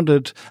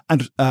surrounded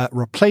and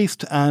replaced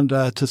and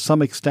to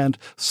some extent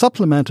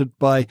supplemented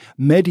by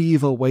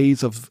medieval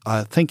ways of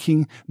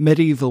thinking,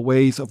 medieval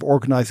ways of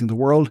organizing the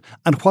world,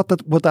 and what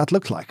that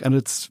looked like. And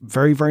it's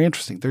very, very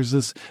interesting. There's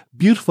this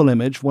beautiful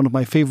image, one of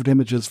my favorite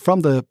images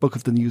from the Book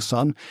of the New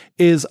Sun,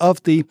 is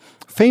of the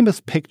famous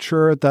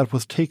picture that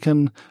was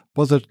taken,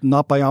 was it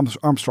not by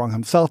Armstrong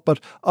himself, but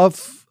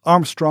of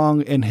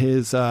Armstrong in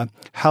his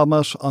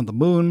helmet on the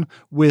moon,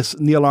 with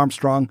Neil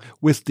Armstrong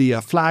with the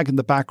flag in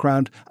the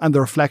background and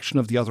the reflection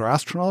of the other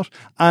astronaut.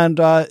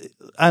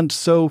 And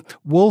so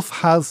Wolf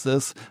has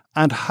this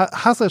and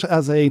has it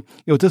as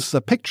this is a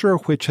picture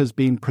which has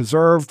been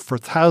preserved for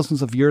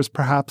thousands of years,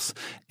 perhaps,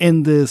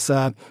 in this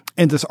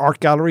art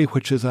gallery,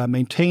 which is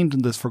maintained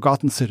in this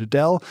forgotten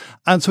citadel.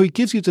 And so he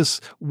gives you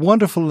this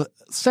wonderful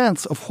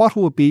sense of what it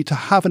would be to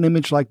have an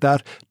image like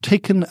that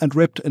taken and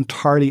ripped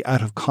entirely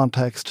out of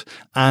context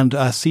and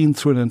seen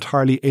through an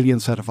entirely alien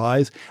set of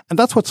eyes. And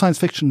that's what science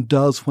fiction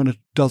does when it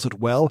does it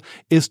well,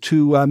 is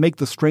to make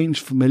the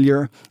strange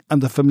familiar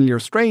and the familiar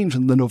strange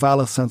in the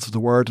novella sense of the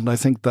word. And I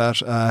think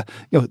that,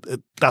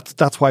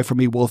 that's why for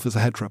me, Wolf is a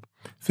head trip.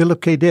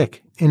 Philip K.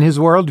 Dick, in his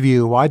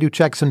worldview, why do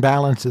checks and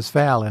balances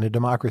fail in a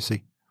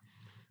democracy?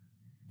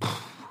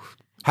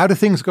 How do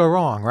things go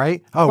wrong,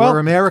 right? We're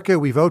America,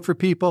 we vote for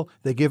people,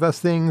 they give us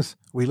things,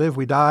 we live,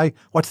 we die.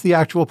 What's the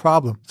actual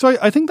problem? So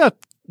I think that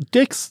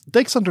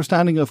Dick's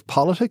understanding of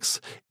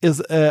politics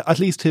is, at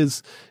least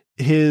his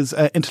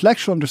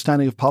intellectual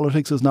understanding of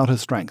politics is not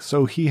his strength.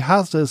 So he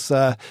has this,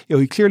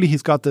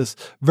 he's got this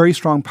very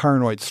strong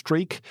paranoid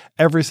streak.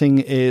 Everything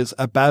is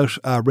about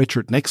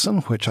Richard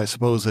Nixon, which I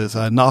suppose is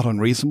not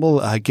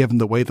unreasonable given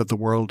the way that the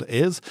world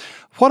is.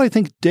 What I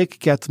think Dick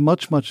gets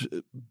much, much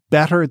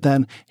better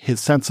than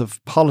his sense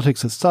of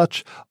politics as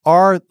such,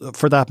 or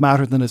for that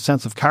matter, than his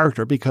sense of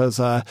character,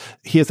 because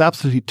he is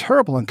absolutely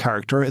terrible on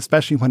character,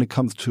 especially when it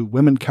comes to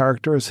women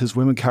characters. His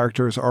women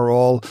characters are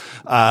all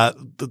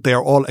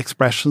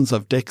expressions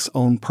of Dick's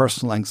own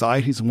personal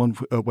anxieties in one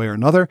way or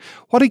another.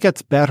 What he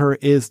gets better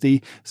is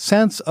the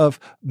sense of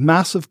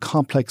massive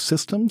complex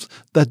systems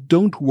that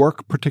don't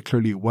work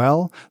particularly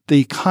well,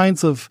 the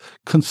kinds of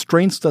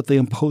constraints that they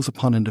impose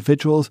upon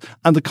individuals,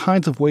 and the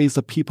kinds of ways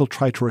that people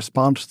try to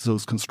respond to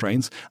those constraints.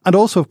 And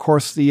also, of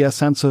course, the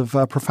sense of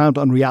profound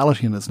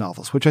unreality in his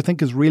novels, which I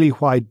think is really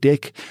why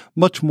Dick,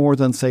 much more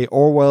than, say,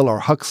 Orwell or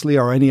Huxley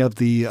or any of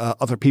the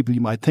other people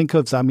you might think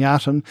of,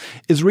 Zamyatin,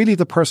 is really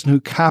the person who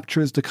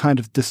captures the kind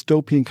of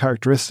dystopian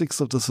characteristics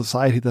of the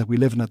society that we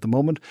live in at the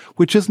moment,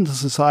 which isn't a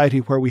society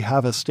where we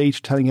have a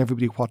state telling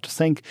everybody what to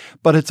think,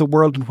 but it's a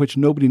world in which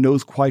nobody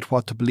knows quite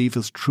what to believe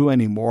is true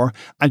anymore,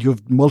 and you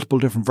have multiple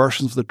different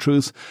versions of the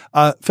truth.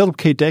 Philip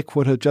K. Dick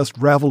would have just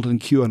reveled in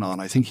QAnon.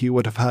 I think he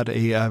would have had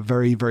a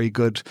very, very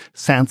good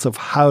sense of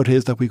how it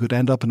is that we could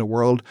end up in a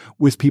world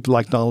with people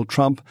like Donald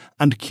Trump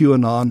and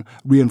QAnon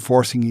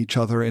reinforcing each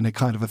other in a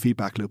kind of a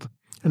feedback loop.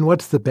 And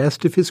what's the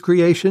best of his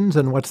creations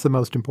and what's the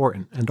most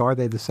important? And are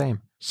they the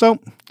same? So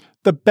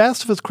the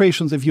best of his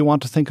creations, if you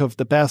want to think of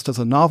the best as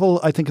a novel,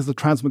 I think is The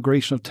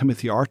Transmigration of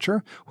Timothy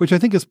Archer, which I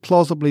think is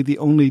plausibly the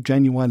only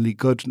genuinely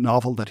good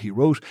novel that he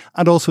wrote,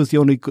 and also is the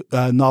only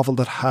novel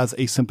that has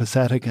a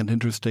sympathetic and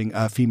interesting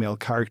female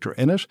character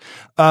in it.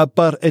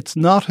 But it's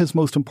not his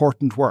most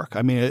important work.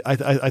 I mean,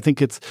 I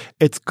think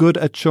it's good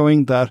at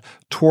showing that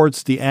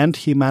towards the end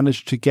he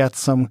managed to get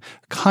some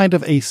kind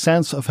of a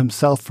sense of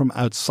himself from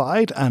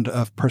outside and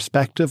of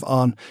perspective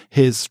on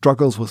his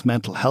struggles with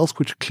mental health,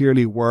 which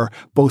clearly were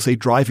both a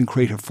driving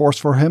creative force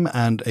for him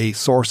and a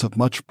source of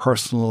much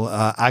personal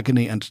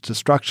agony and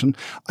destruction.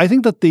 I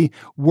think that the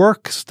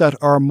works that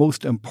are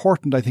most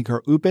important, I think,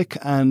 are Ubik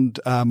and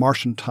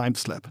Martian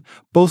Timeslip.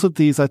 Both of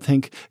these, I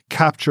think,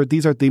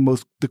 these are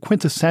the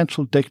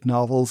quintessential Dick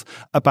novels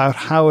about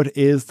how it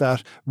is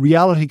that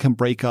reality can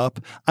break up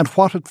and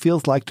what it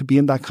feels like to be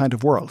in that kind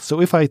of world. So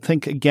if I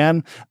think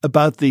again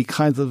about the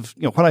kinds of,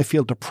 when I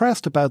feel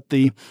depressed about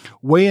the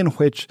way in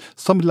which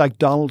somebody like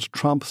Donald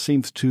Trump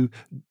seems to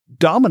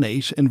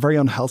dominate in very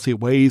unhealthy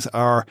ways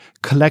our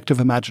collective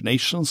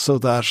imagination so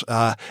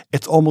that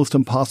it's almost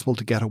impossible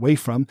to get away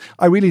from.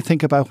 I really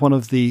think about one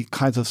of the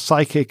kinds of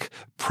psychic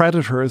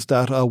predators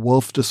that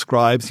Woolf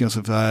describes, sort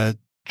of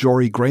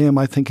Jory Graham,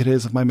 I think it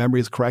is, if my memory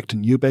is correct,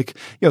 in Ubik.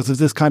 So there's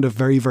this kind of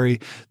the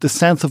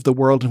sense of the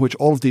world in which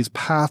all of these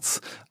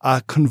paths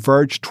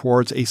converge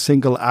towards a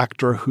single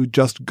actor who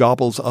just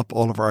gobbles up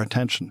all of our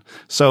attention.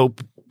 So,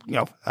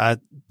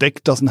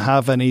 Dick doesn't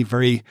have any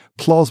very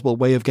plausible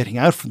way of getting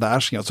out from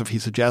that. So if he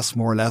suggests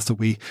more or less that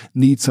we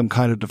need some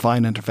kind of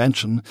divine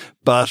intervention,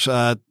 but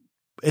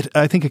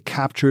I think it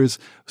captures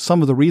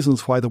some of the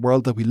reasons why the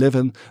world that we live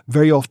in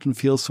very often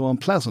feels so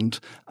unpleasant.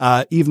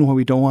 Even when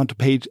we don't want to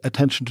pay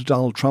attention to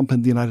Donald Trump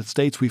in the United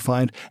States, we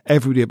find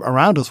everybody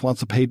around us wants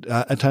to pay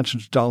attention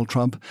to Donald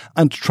Trump.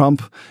 And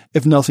Trump,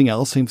 if nothing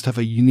else, seems to have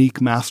a unique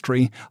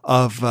mastery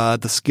of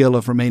the skill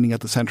of remaining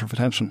at the center of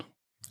attention.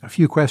 A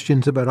few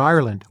questions about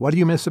Ireland. What do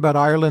you miss about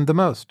Ireland the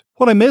most?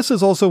 What I miss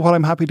is also what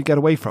I'm happy to get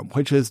away from,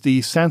 which is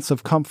the sense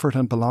of comfort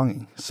and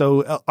belonging.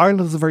 So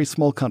Ireland is a very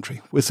small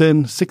country.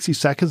 Within 60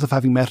 seconds of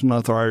having met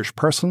another Irish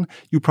person,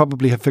 you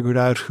probably have figured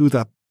out who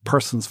that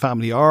person's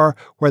family are,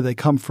 where they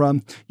come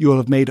from. You will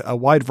have made a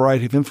wide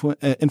variety of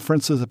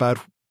inferences about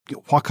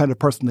what kind of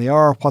person they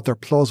are, what their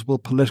plausible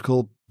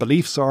political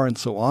beliefs are, and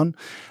so on.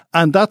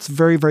 And that's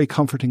very, very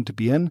comforting to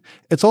be in.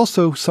 It's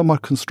also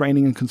somewhat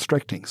constraining and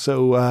constricting.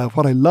 So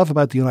what I love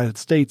about the United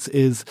States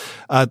is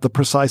the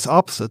precise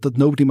opposite, that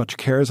nobody much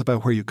cares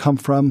about where you come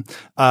from.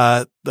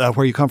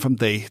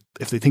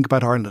 If they think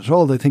about Ireland at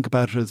all, they think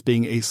about it as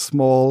being a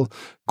small,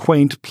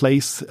 quaint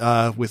place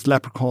with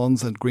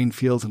leprechauns and green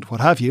fields and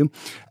what have you.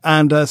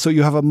 And so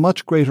you have a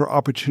much greater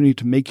opportunity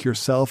to make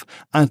yourself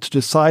and to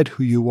decide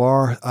who you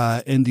are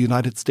in the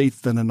United States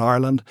than in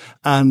Ireland.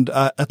 And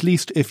at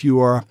least if you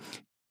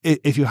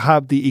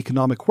have the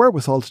economic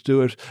wherewithal to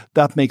do it,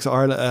 that makes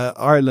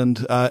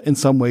Ireland in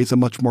some ways a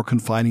much more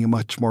confining, a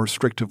much more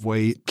restrictive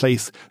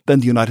place than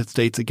the United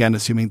States, again,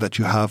 assuming that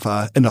you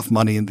have enough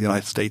money in the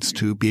United States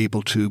to be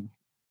able to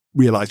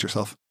realize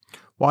yourself.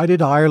 Why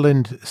did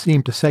Ireland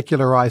seem to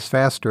secularize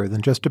faster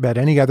than just about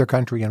any other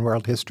country in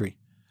world history?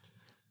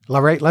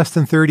 Less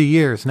than 30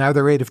 years. Now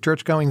the rate of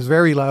church-going is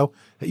very low.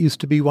 It used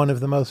to be one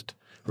of the most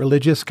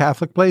religious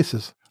Catholic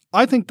places.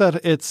 I think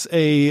that it's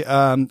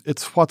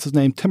what's his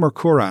name, Timur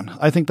Kuran.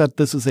 I think that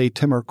this is a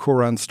Timur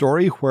Kuran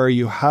story where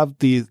you have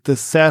the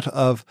set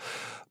of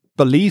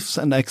beliefs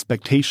and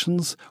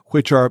expectations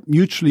which are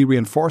mutually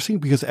reinforcing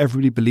because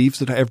everybody believes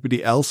that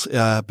everybody else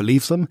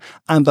believes them,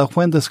 and that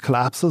when this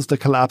collapses, the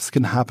collapse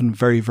can happen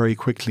very, very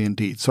quickly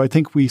indeed. So I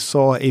think we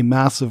saw a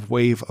massive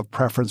wave of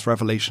preference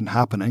revelation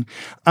happening,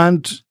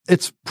 and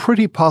it's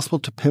pretty possible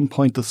to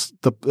pinpoint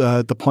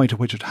the point at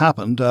which it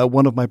happened.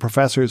 One of my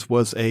professors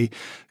was a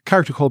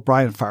character called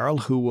Brian Farrell,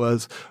 who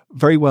was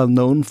very well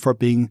known for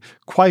being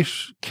quite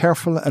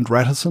careful and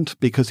reticent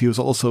because he was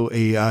also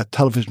a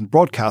television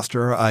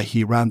broadcaster.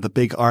 He ran the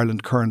Big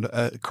Ireland Current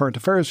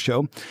Affairs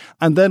show.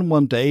 And then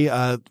one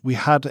day we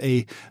had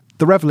the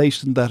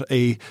revelation that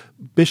a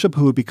bishop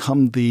who had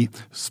become the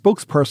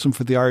spokesperson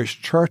for the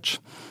Irish Church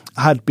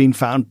had been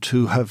found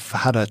to have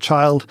had a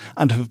child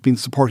and have been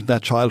supporting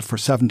that child for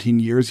 17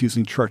 years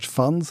using church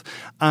funds.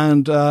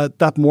 And the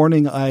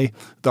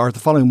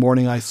following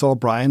morning, I saw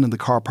Brian in the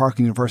car park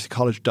in University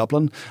College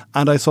Dublin,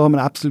 and I saw him in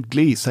absolute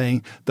glee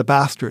saying, "The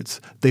bastards,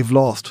 they've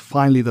lost.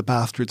 Finally, the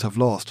bastards have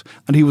lost."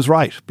 And he was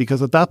right,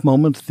 because at that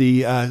moment,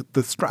 the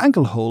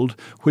stranglehold,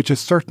 which a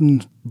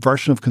certain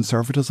version of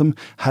conservatism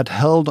had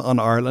held on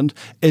Ireland,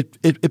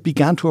 it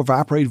began to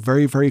evaporate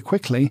very, very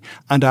quickly.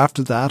 And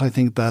after that, I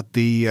think that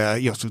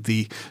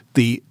the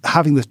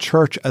having the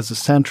church as the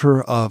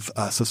center of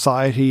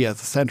society, as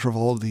the center of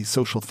all of these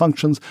social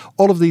functions,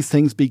 all of these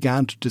things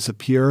began to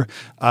disappear.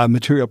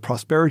 Material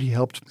prosperity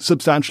helped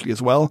substantially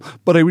as well.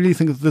 But I really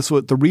think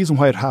that the reason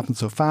why it happened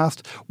so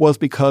fast was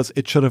because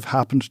it should have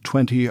happened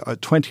 20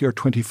 or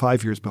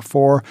 25 years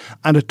before,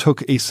 and it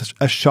took a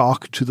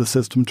shock to the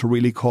system to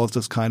really cause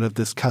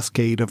this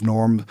cascade of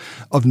norm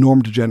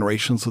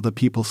degeneration, so that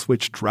people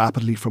switched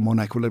rapidly from one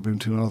equilibrium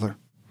to another.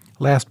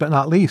 Last but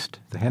not least,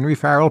 the Henry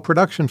Farrell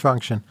production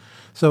function.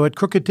 So at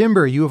Crooked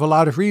Timber, you have a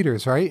lot of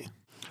readers, right?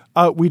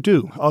 We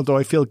do, although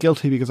I feel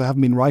guilty because I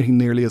haven't been writing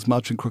nearly as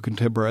much in Crooked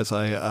Timber as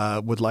I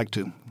would like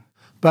to.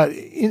 But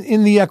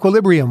in the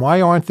equilibrium,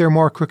 why aren't there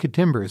more Crooked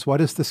Timbers?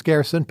 What is the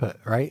scarce input,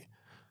 right?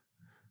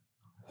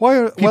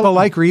 People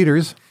like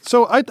readers.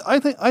 So I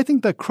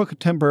think that Crooked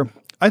Timber,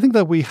 I think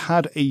that we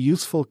had a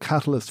useful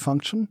catalyst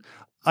function.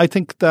 I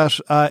think that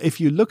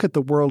if you look at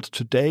the world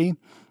today,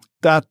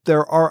 that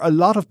there are a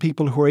lot of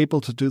people who are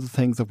able to do the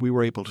things that we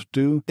were able to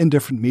do in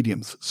different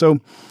mediums. So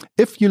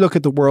if you look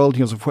at the world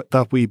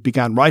that we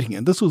began writing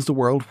in, this was the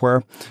world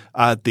where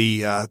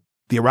the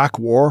Iraq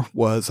War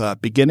was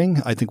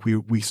beginning. I think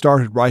we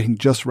started writing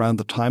just around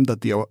the time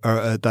that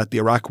the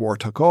Iraq War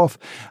took off,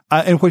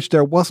 in which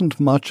there wasn't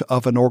much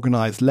of an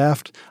organized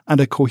left and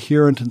a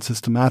coherent and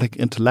systematic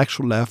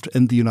intellectual left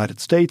in the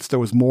United States. There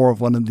was more of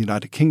one in the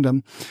United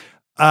Kingdom.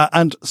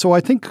 And so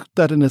I think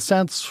that in a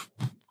sense,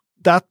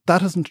 that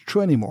isn't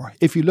true anymore.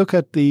 If you look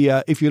at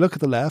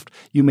the left,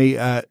 you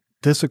may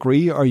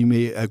disagree or you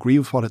may agree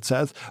with what it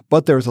says,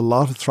 but there's a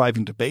lot of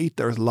thriving debate.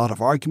 There's a lot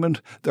of argument.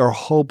 There are a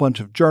whole bunch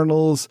of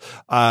journals,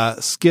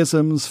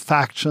 schisms,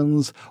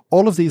 factions,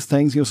 all of these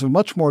things. So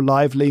much more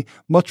lively,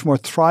 much more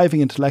thriving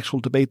intellectual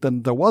debate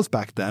than there was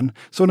back then.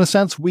 So in a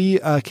sense, we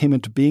came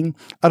into being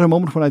at a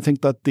moment when I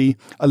think that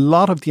a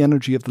lot of the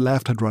energy of the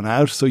left had run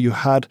out. So you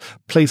had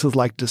places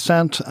like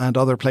Dissent and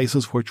other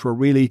places which were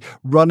really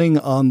running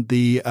on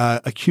the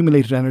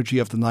accumulated energy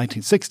of the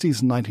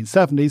 1960s and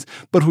 1970s,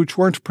 but which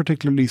weren't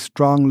particularly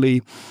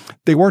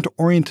they weren't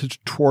oriented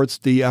towards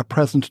the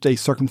present day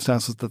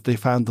circumstances that they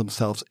found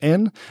themselves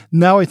in.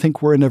 Now I think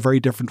we're in a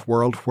very different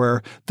world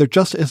where there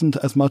just isn't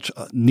as much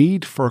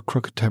need for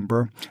Crooked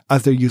Timber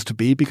as there used to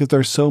be, because there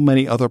are so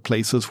many other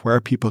places where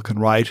people can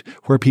write,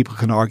 where people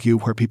can argue,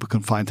 where people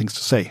can find things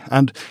to say.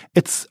 And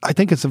I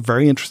think it's a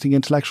very interesting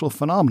intellectual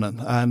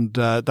phenomenon, and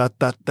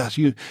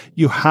that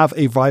you have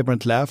a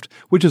vibrant left,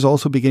 which is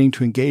also beginning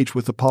to engage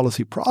with the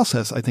policy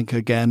process, I think,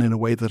 again, in a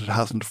way that it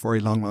hasn't for a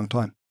long, long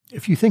time.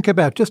 If you think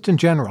about, just in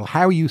general,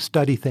 how you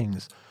study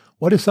things,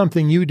 what is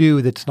something you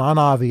do that's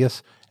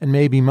non-obvious and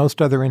maybe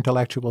most other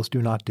intellectuals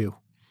do not do?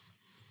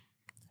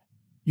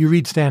 You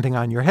read standing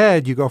on your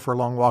head, you go for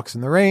long walks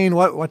in the rain.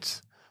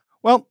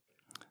 Well,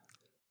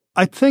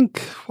 I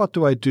think, what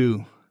do I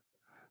do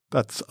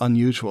that's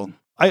unusual?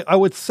 I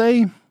would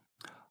say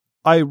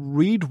I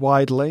read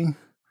widely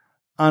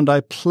and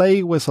I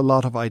play with a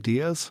lot of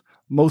ideas,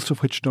 most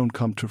of which don't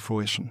come to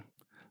fruition.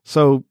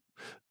 So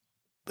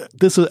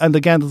this is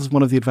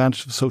one of the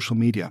advantages of social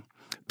media,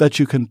 that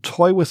you can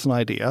toy with an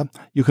idea,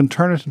 you can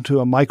turn it into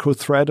a micro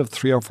thread of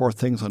 3 or 4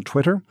 things on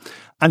Twitter,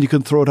 and you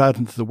can throw it out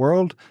into the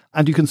world,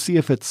 and you can see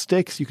if it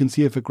sticks, you can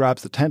see if it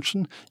grabs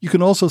attention, you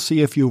can also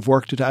see if you've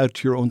worked it out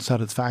to your own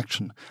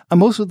satisfaction.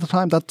 And most of the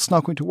time, that's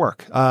not going to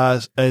work.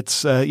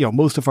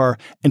 Most of our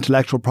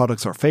intellectual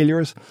products are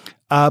failures,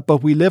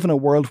 but we live in a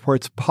world where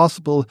it's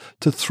possible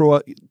to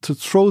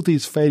throw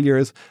these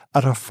failures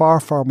at a far,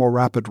 far more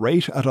rapid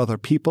rate at other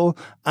people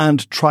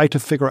and try to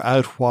figure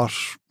out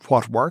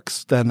what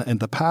works than in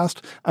the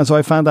past. And so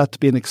I found that to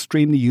be an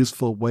extremely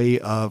useful way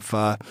of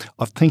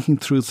thinking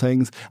through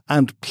things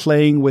and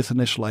playing with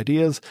initial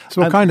ideas.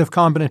 So a kind of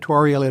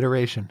combinatorial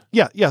iteration.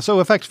 Yeah. So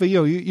effectively,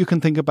 you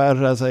can think about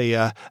it as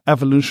a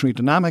evolutionary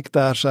dynamic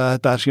that so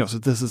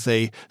this is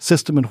a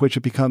system in which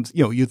it becomes,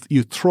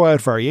 you throw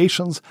out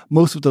variations.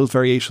 Most of those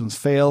variations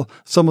fail.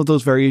 Some of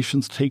those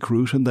variations take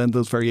root, and then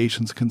those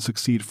variations can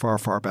succeed far,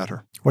 far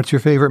better. What's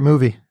your favorite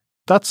movie?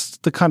 That's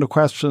the kind of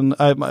question.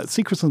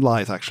 Secrets and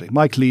Lies, actually.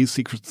 Mike Leigh's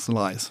Secrets and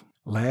Lies.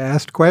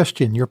 Last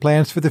question. Your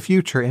plans for the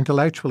future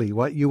intellectually,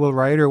 what you will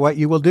write or what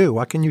you will do.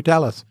 What can you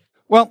tell us?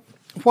 Well,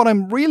 what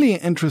I'm really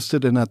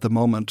interested in at the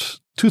moment,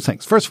 2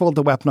 things. First of all,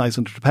 the weaponized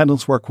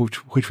interdependence work,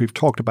 which we've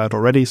talked about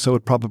already, so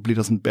it probably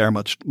doesn't bear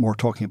much more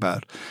talking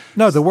about.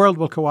 No, the world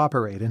will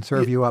cooperate and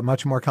serve you up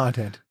much more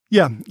content.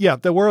 Yeah.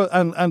 The world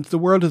and the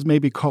world is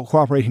maybe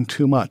cooperating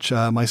too much.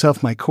 Myself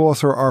and my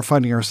co-author are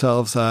finding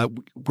ourselves.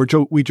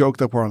 We joke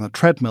that we're on a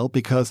treadmill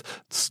because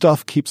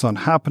stuff keeps on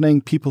happening.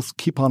 People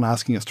keep on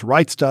asking us to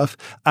write stuff,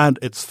 and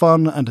it's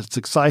fun and it's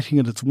exciting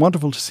and it's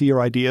wonderful to see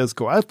your ideas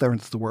go out there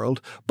into the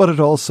world. But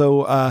it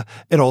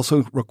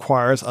also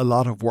requires a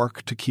lot of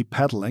work to keep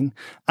peddling.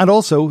 And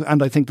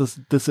I think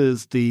this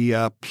is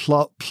the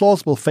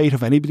plausible fate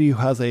of anybody who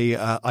has a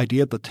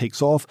idea that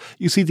takes off.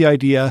 You see the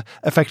idea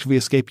effectively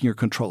escaping your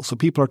control. general. So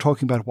people are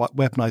talking about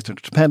weaponized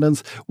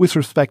interdependence with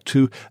respect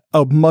to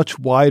a much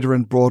wider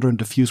and broader and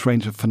diffuse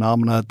range of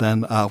phenomena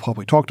than what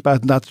we talked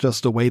about. And that's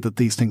just the way that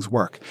these things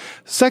work.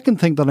 Second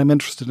thing that I'm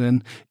interested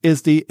in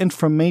is the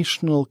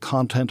informational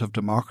content of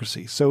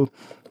democracy. So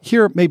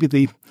here, maybe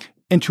the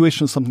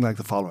intuition is something like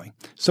the following.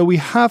 So we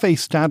have a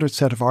standard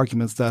set of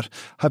arguments that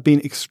have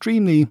been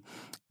extremely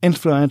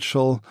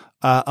influential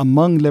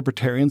among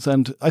libertarians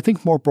and I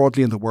think more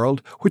broadly in the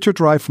world, which are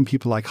derived from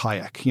people like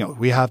Hayek. You know,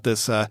 we have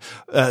this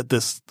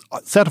this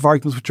set of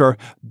arguments which are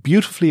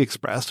beautifully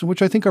expressed and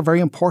which I think are very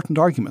important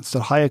arguments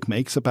that Hayek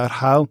makes about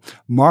how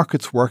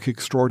markets work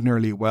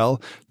extraordinarily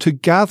well to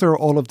gather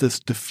all of this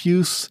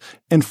diffuse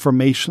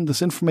information,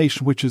 this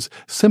information which is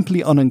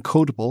simply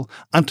unencodable,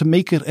 and to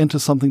make it into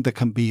something that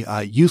can be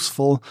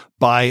useful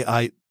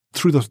by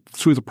through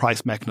the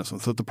price mechanism.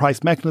 So the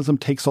price mechanism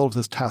takes all of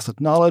this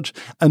tacit knowledge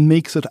and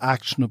makes it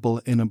actionable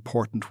in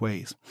important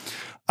ways.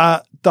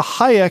 The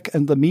Hayek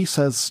and the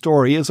Mises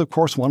story is, of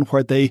course, one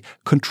where they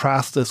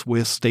contrast this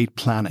with state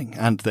planning.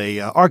 And they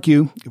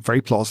argue,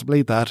 very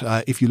plausibly, that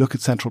if you look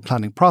at central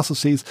planning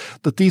processes,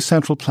 that these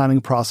central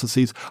planning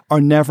processes are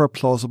never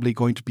plausibly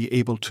going to be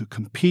able to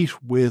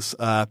compete with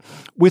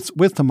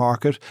the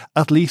market,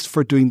 at least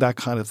for doing that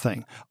kind of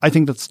thing. I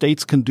think that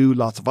states can do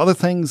lots of other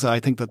things. I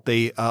think that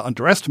they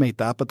underestimate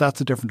that, but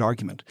that's a different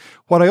argument.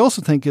 What I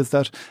also think is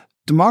that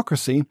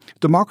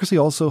democracy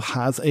also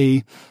has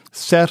a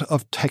set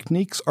of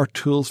techniques or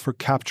tools for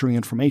capturing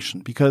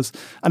information because,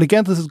 and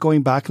again, this is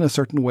going back in a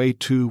certain way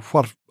to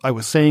what I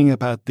was saying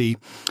about the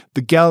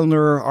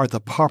Gellner or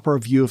the Popper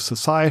view of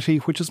society,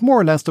 which is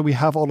more or less that we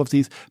have all of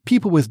these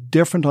people with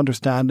different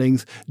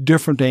understandings,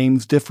 different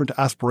aims, different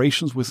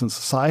aspirations within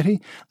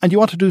society. And you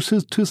want to do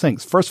two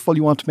things. First of all,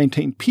 you want to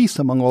maintain peace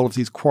among all of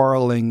these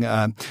quarreling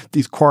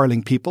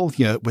people,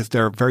 you know, with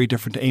their very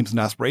different aims and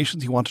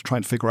aspirations. You want to try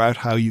and figure out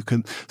how you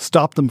can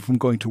stop them from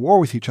going to war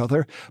with each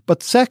other.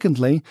 But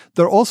secondly,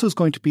 there also is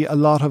going to be a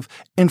lot of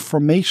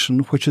information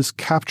which is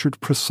captured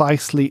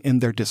precisely in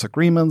their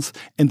disagreements,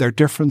 in their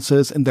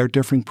differences, in their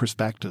differing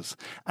perspectives.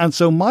 And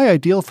so my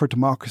ideal for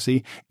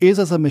democracy is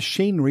as a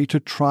machinery to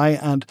try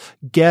and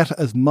get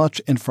as much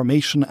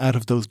information out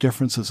of those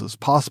differences as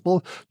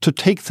possible, to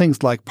take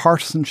things like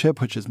partisanship,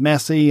 which is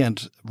messy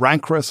and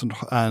rancorous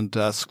and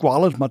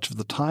squalid much of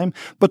the time,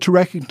 but to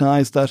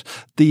recognize that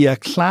the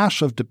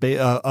clash of debate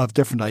of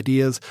different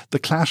ideas, the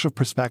clash of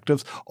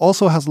perspectives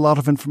also has a lot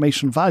of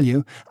information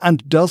value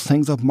and does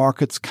things that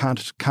markets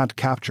can't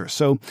capture.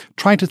 So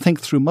trying to think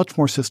through much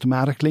more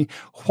systematically,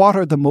 what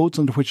are the modes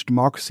under which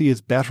democracy is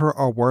better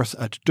or worse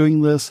at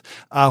doing this?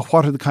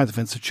 What are the kinds of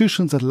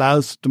institutions that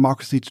allows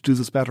democracy to do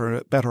this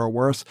better or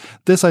worse?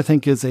 This, I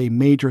think, is a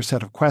major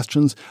set of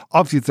questions.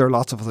 Obviously, there are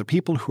lots of other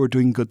people who are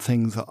doing good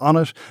things on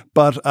it.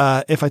 But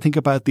if I think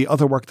about the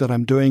other work that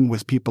I'm doing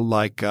with people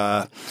like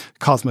Cosma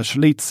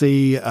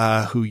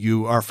Shalitzi, who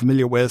you are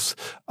familiar with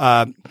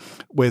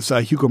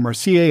Hugo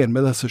Mercier and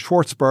Melissa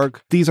Schwartzberg,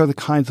 these are the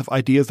kinds of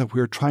ideas that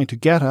we're trying to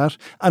get at.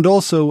 And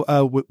also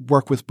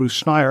work with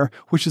Bruce Schneier,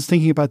 which is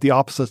thinking about the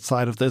opposite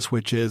side of this,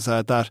 which is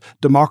that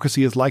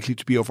democracy is likely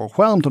to be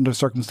overwhelmed under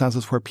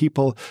circumstances where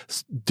people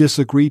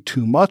disagree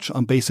too much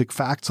on basic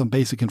facts, on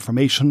basic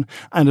information,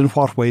 and in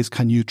what ways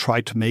can you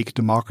try to make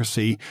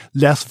democracy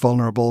less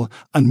vulnerable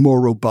and more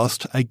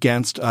robust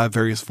against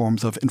various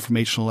forms of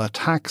informational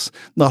attacks,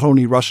 not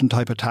only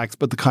Russian-type attacks,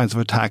 but the kinds of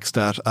attacks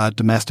that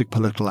domestic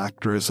political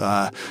actors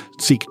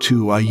seek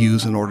to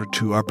use in order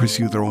to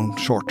pursue their own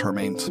short-term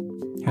aims.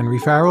 Henry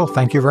Farrell,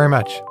 thank you very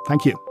much.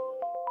 Thank you.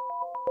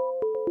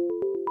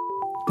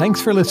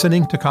 Thanks for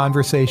listening to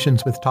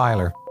Conversations with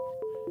Tyler.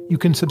 You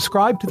can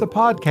subscribe to the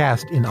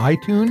podcast in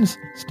iTunes,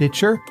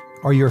 Stitcher,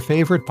 or your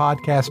favorite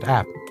podcast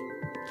app.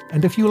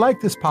 And if you like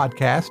this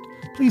podcast,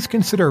 please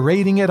consider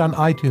rating it on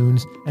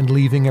iTunes and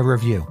leaving a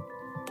review.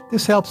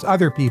 This helps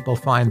other people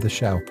find the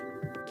show.